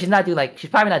mean, sure, she's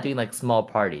probably not doing like small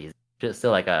parties, just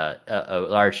still like a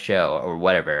large show or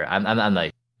whatever. I'm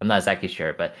not exactly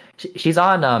sure, but she's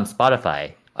on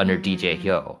Spotify under DJ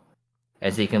Hyo,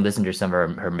 and so you can listen to some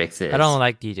of her mixes. I don't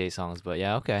like DJ songs, but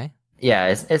yeah, okay. Yeah,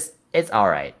 it's all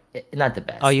right. Not the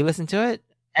best. Oh, you listen to it?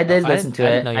 I did I listen didn't- to I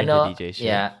it. didn't know you I know. into DJ shit.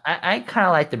 Yeah, I kind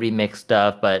of like the remix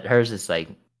stuff, but hers is like,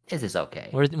 is this okay?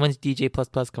 When's DJ Plus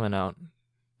Plus coming out?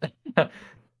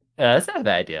 That's not a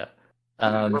bad idea.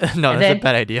 No, and that's then- a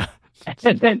bad idea.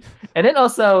 and then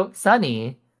also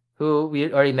Sunny, who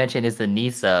we already mentioned is the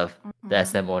niece of the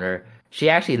SM owner. She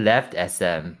actually left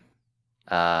SM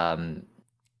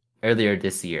earlier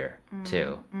this year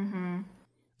too. Mm-hmm.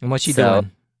 And what's she So-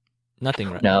 doing?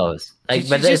 Nothing, right? Knows like, She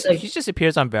but there's, just, she just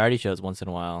appears on variety shows once in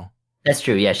a while. that's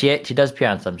true. Yeah, she does appear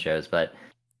on some shows, but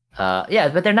yeah,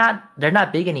 but they're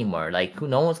not big anymore. Like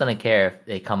no one's gonna care if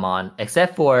they come on,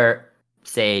 except for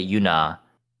say Yuna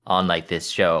on like this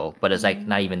show, but it's like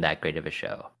not even that great of a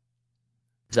show.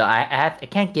 So I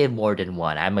can't give more than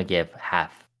one. I'm gonna give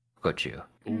half Gochu.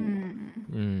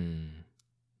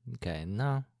 Okay,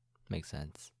 no, makes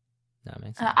sense. That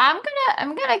makes sense. I'm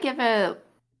gonna give it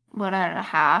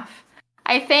 1.5.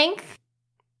 I think.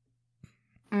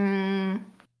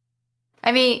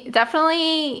 I mean,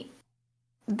 definitely,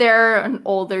 they're an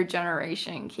older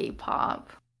generation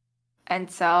K-pop, and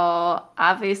so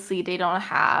obviously they don't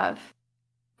have,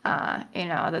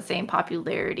 the same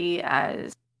popularity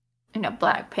as,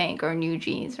 Blackpink or New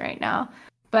Jeans right now.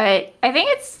 But I think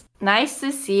it's nice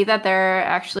to see that they're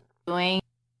actually doing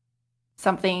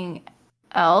something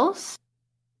else.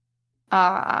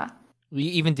 We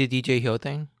even did DJ Hyo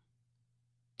thing.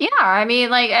 Yeah, I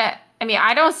mean,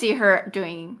 I don't see her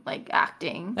doing like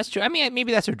acting. That's true. I mean,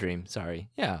 maybe that's her dream. Sorry.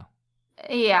 Yeah.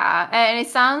 Yeah, and it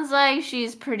sounds like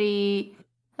she's pretty.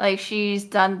 Like she's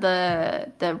done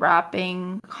the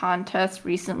rapping contest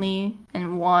recently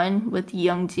and won with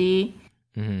Youngji.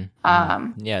 Yeah.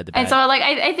 And so like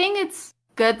I think it's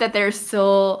good that they're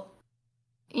still,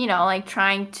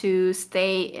 trying to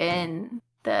stay in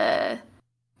the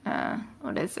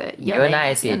what is it? You and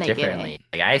I see it differently.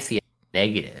 Like I see it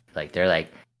negative. Like they're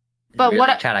like, But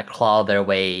really trying to claw their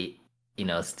way,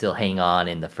 still hang on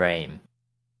in the frame.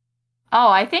 Oh,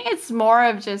 I think it's more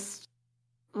of just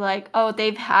like, oh,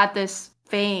 they've had this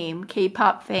fame,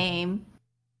 K-pop fame,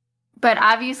 but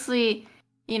obviously,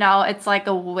 it's like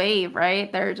a wave,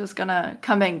 right? They're just gonna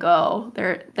come and go.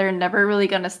 They're never really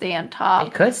gonna stay on It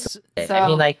top. could. I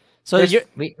mean, like, So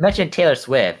we mentioned Taylor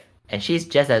Swift, and she's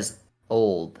just as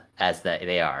old as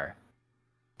they are,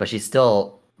 but she's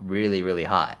still really, really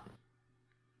hot.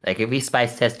 Like, if we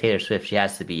spice test Taylor Swift, she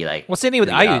has to be like. well, same thing with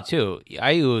really IU up. too.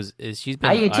 IU she's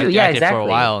been IU too, yeah, active for a exactly.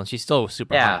 while, and she's still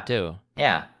super Yeah. hot too.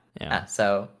 Yeah. Yeah.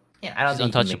 So I don't She's think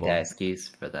you can make untouchable. that excuse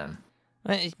for them.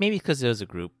 Maybe because it was a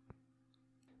group.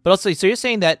 But also, so you're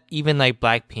saying that even like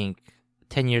Blackpink,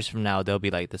 10 years from now, they'll be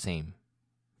like the same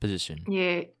position.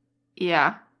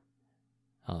 Yeah.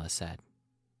 Oh, that's sad.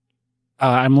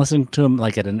 I'm listening to him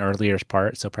like at an earlier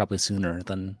part, so probably sooner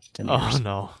than 10 years. Oh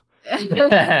no.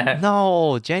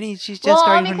 No, Jenny, she's just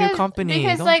starting her new company.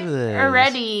 Because Don't like do this.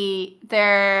 already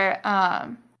they're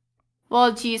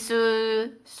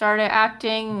Jisoo started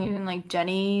acting, even like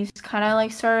Jenny's kind of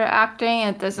like started acting.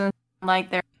 It doesn't seem like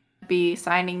they're gonna be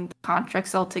signing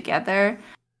contracts all together.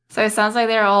 So it sounds like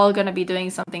they're all gonna be doing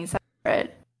something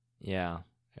separate. Yeah.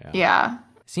 Yeah.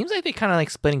 Seems like they kind of like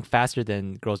splitting faster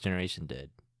than Girls' Generation did.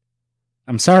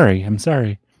 I'm sorry.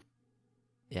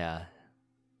 Yeah.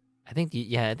 I think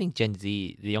Gen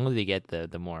Z, the older they get, the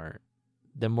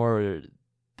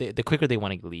quicker they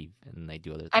want to leave and they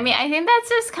do other things. I mean, I think that's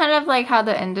just kind of like how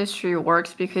the industry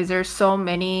works because there's so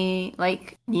many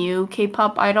like new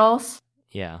K-pop idols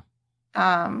Yeah.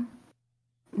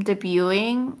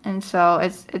 debuting, and so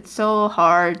it's so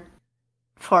hard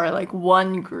for like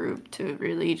one group to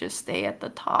really just stay at the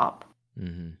top.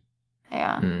 Mm-hmm.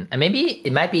 Yeah. And maybe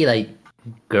it might be like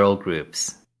girl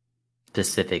groups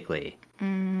specifically.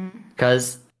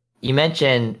 Because you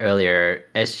mentioned earlier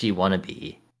SG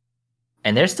Wannabe,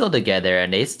 and they're still together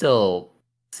and they still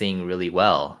sing really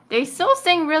well. They still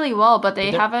sing really well, but they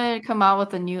haven't come out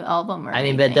with a new album or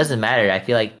anything. But it doesn't matter. I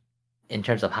feel like in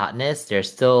terms of hotness, they're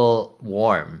still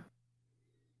warm.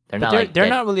 They're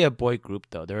not really a boy group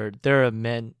though. They're a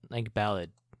men like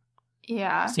ballad.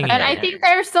 Yeah. Singing And ballad. I think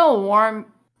they're so warm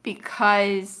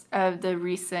because of the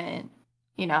recent,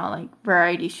 like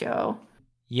variety show.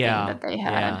 Yeah, that they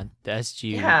had. Yeah, the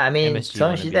SG. Yeah, I mean, MSG so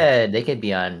wannabe. she said they could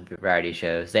be on variety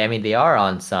shows. They are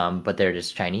on some, but they're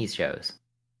just Chinese shows.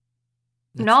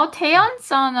 No, Taeyeon's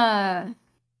on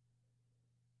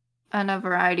a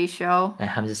variety show.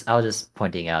 I was just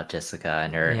pointing out Jessica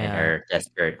and her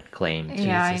desperate claim.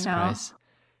 Yeah, Jesus I know. Christ.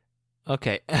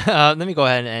 Okay, let me go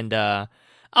ahead and I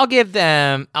was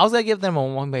gonna give them a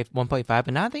 1.5,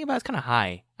 but now I think about it's kind of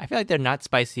high. I feel like they're not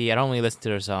spicy. I don't really listen to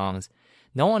their songs.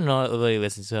 No one really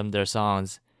listens to their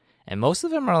songs, and most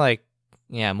of them are like,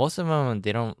 most of them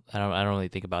I don't really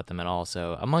think about them at all.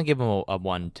 So I'm gonna give them a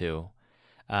 1, 2.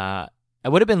 I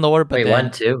would have been lower, but wait, then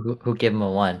 1, 2? Who gave him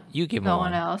a 1? You gave him No a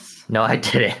 1. one else. No, I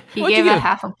didn't. He What'd gave you it give?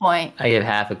 half a point. I gave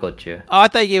half a Gochu. Oh, I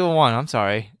thought you gave him 1. I'm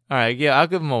sorry. All right, yeah, I'll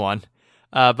give him a 1.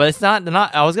 But it's not.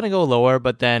 I was gonna go lower,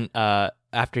 but then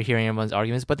after hearing everyone's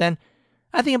arguments, but then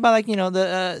I think about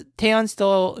the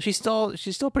Taeyeon she's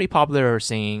still pretty popular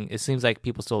singing. It seems like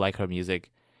people still like her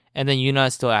music, and then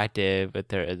Yuna's still active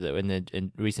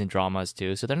in recent dramas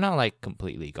too. So they're not like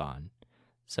completely gone.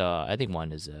 So I think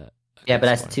 1 is a Yeah, but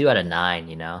that's score. 2 out of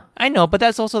 9. I know, but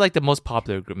that's also like the most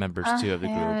popular group members too of the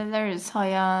Yeah, group. there's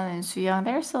Seoyeon and Sooyoung.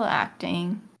 They're still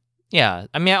acting. Yeah,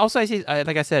 I mean, I see,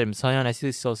 like I said, Seoyeon, I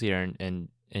still see her in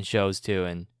shows too,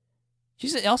 and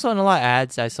she's also in a lot of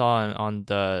ads I saw on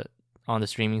the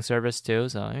streaming service too.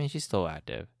 So I mean, she's still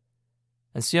active.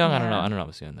 And Sooyoung, I don't know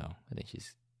about Sooyoung though. I think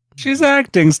She's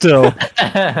acting still.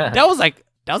 that was like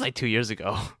 2 years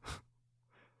ago.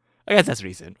 I guess that's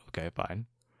recent. Okay, fine.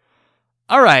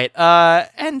 All right,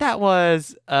 and that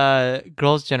was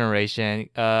Girls' Generation.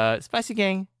 Spicy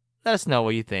Gang, let us know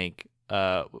what you think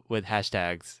with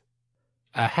hashtags.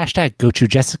 Hashtag go to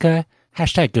Jessica.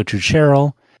 Hashtag go to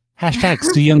Cheryl. Hashtag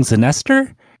Sooyoung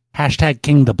Zenester. Hashtag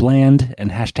King the Bland.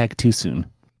 And hashtag too soon.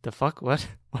 The fuck? What?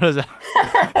 What is that?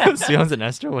 Sooyoung and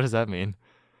Esther? What does that mean?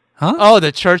 Huh? Oh,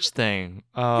 the church thing.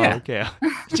 Oh, Yeah. okay.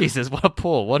 Jesus, what a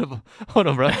pull. What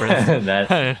a reference.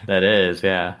 that is,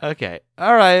 yeah. Okay.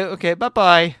 All right. Okay.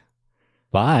 Bye-bye.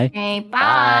 Bye. Okay,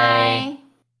 bye.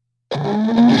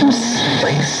 Bye.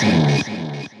 Spicy.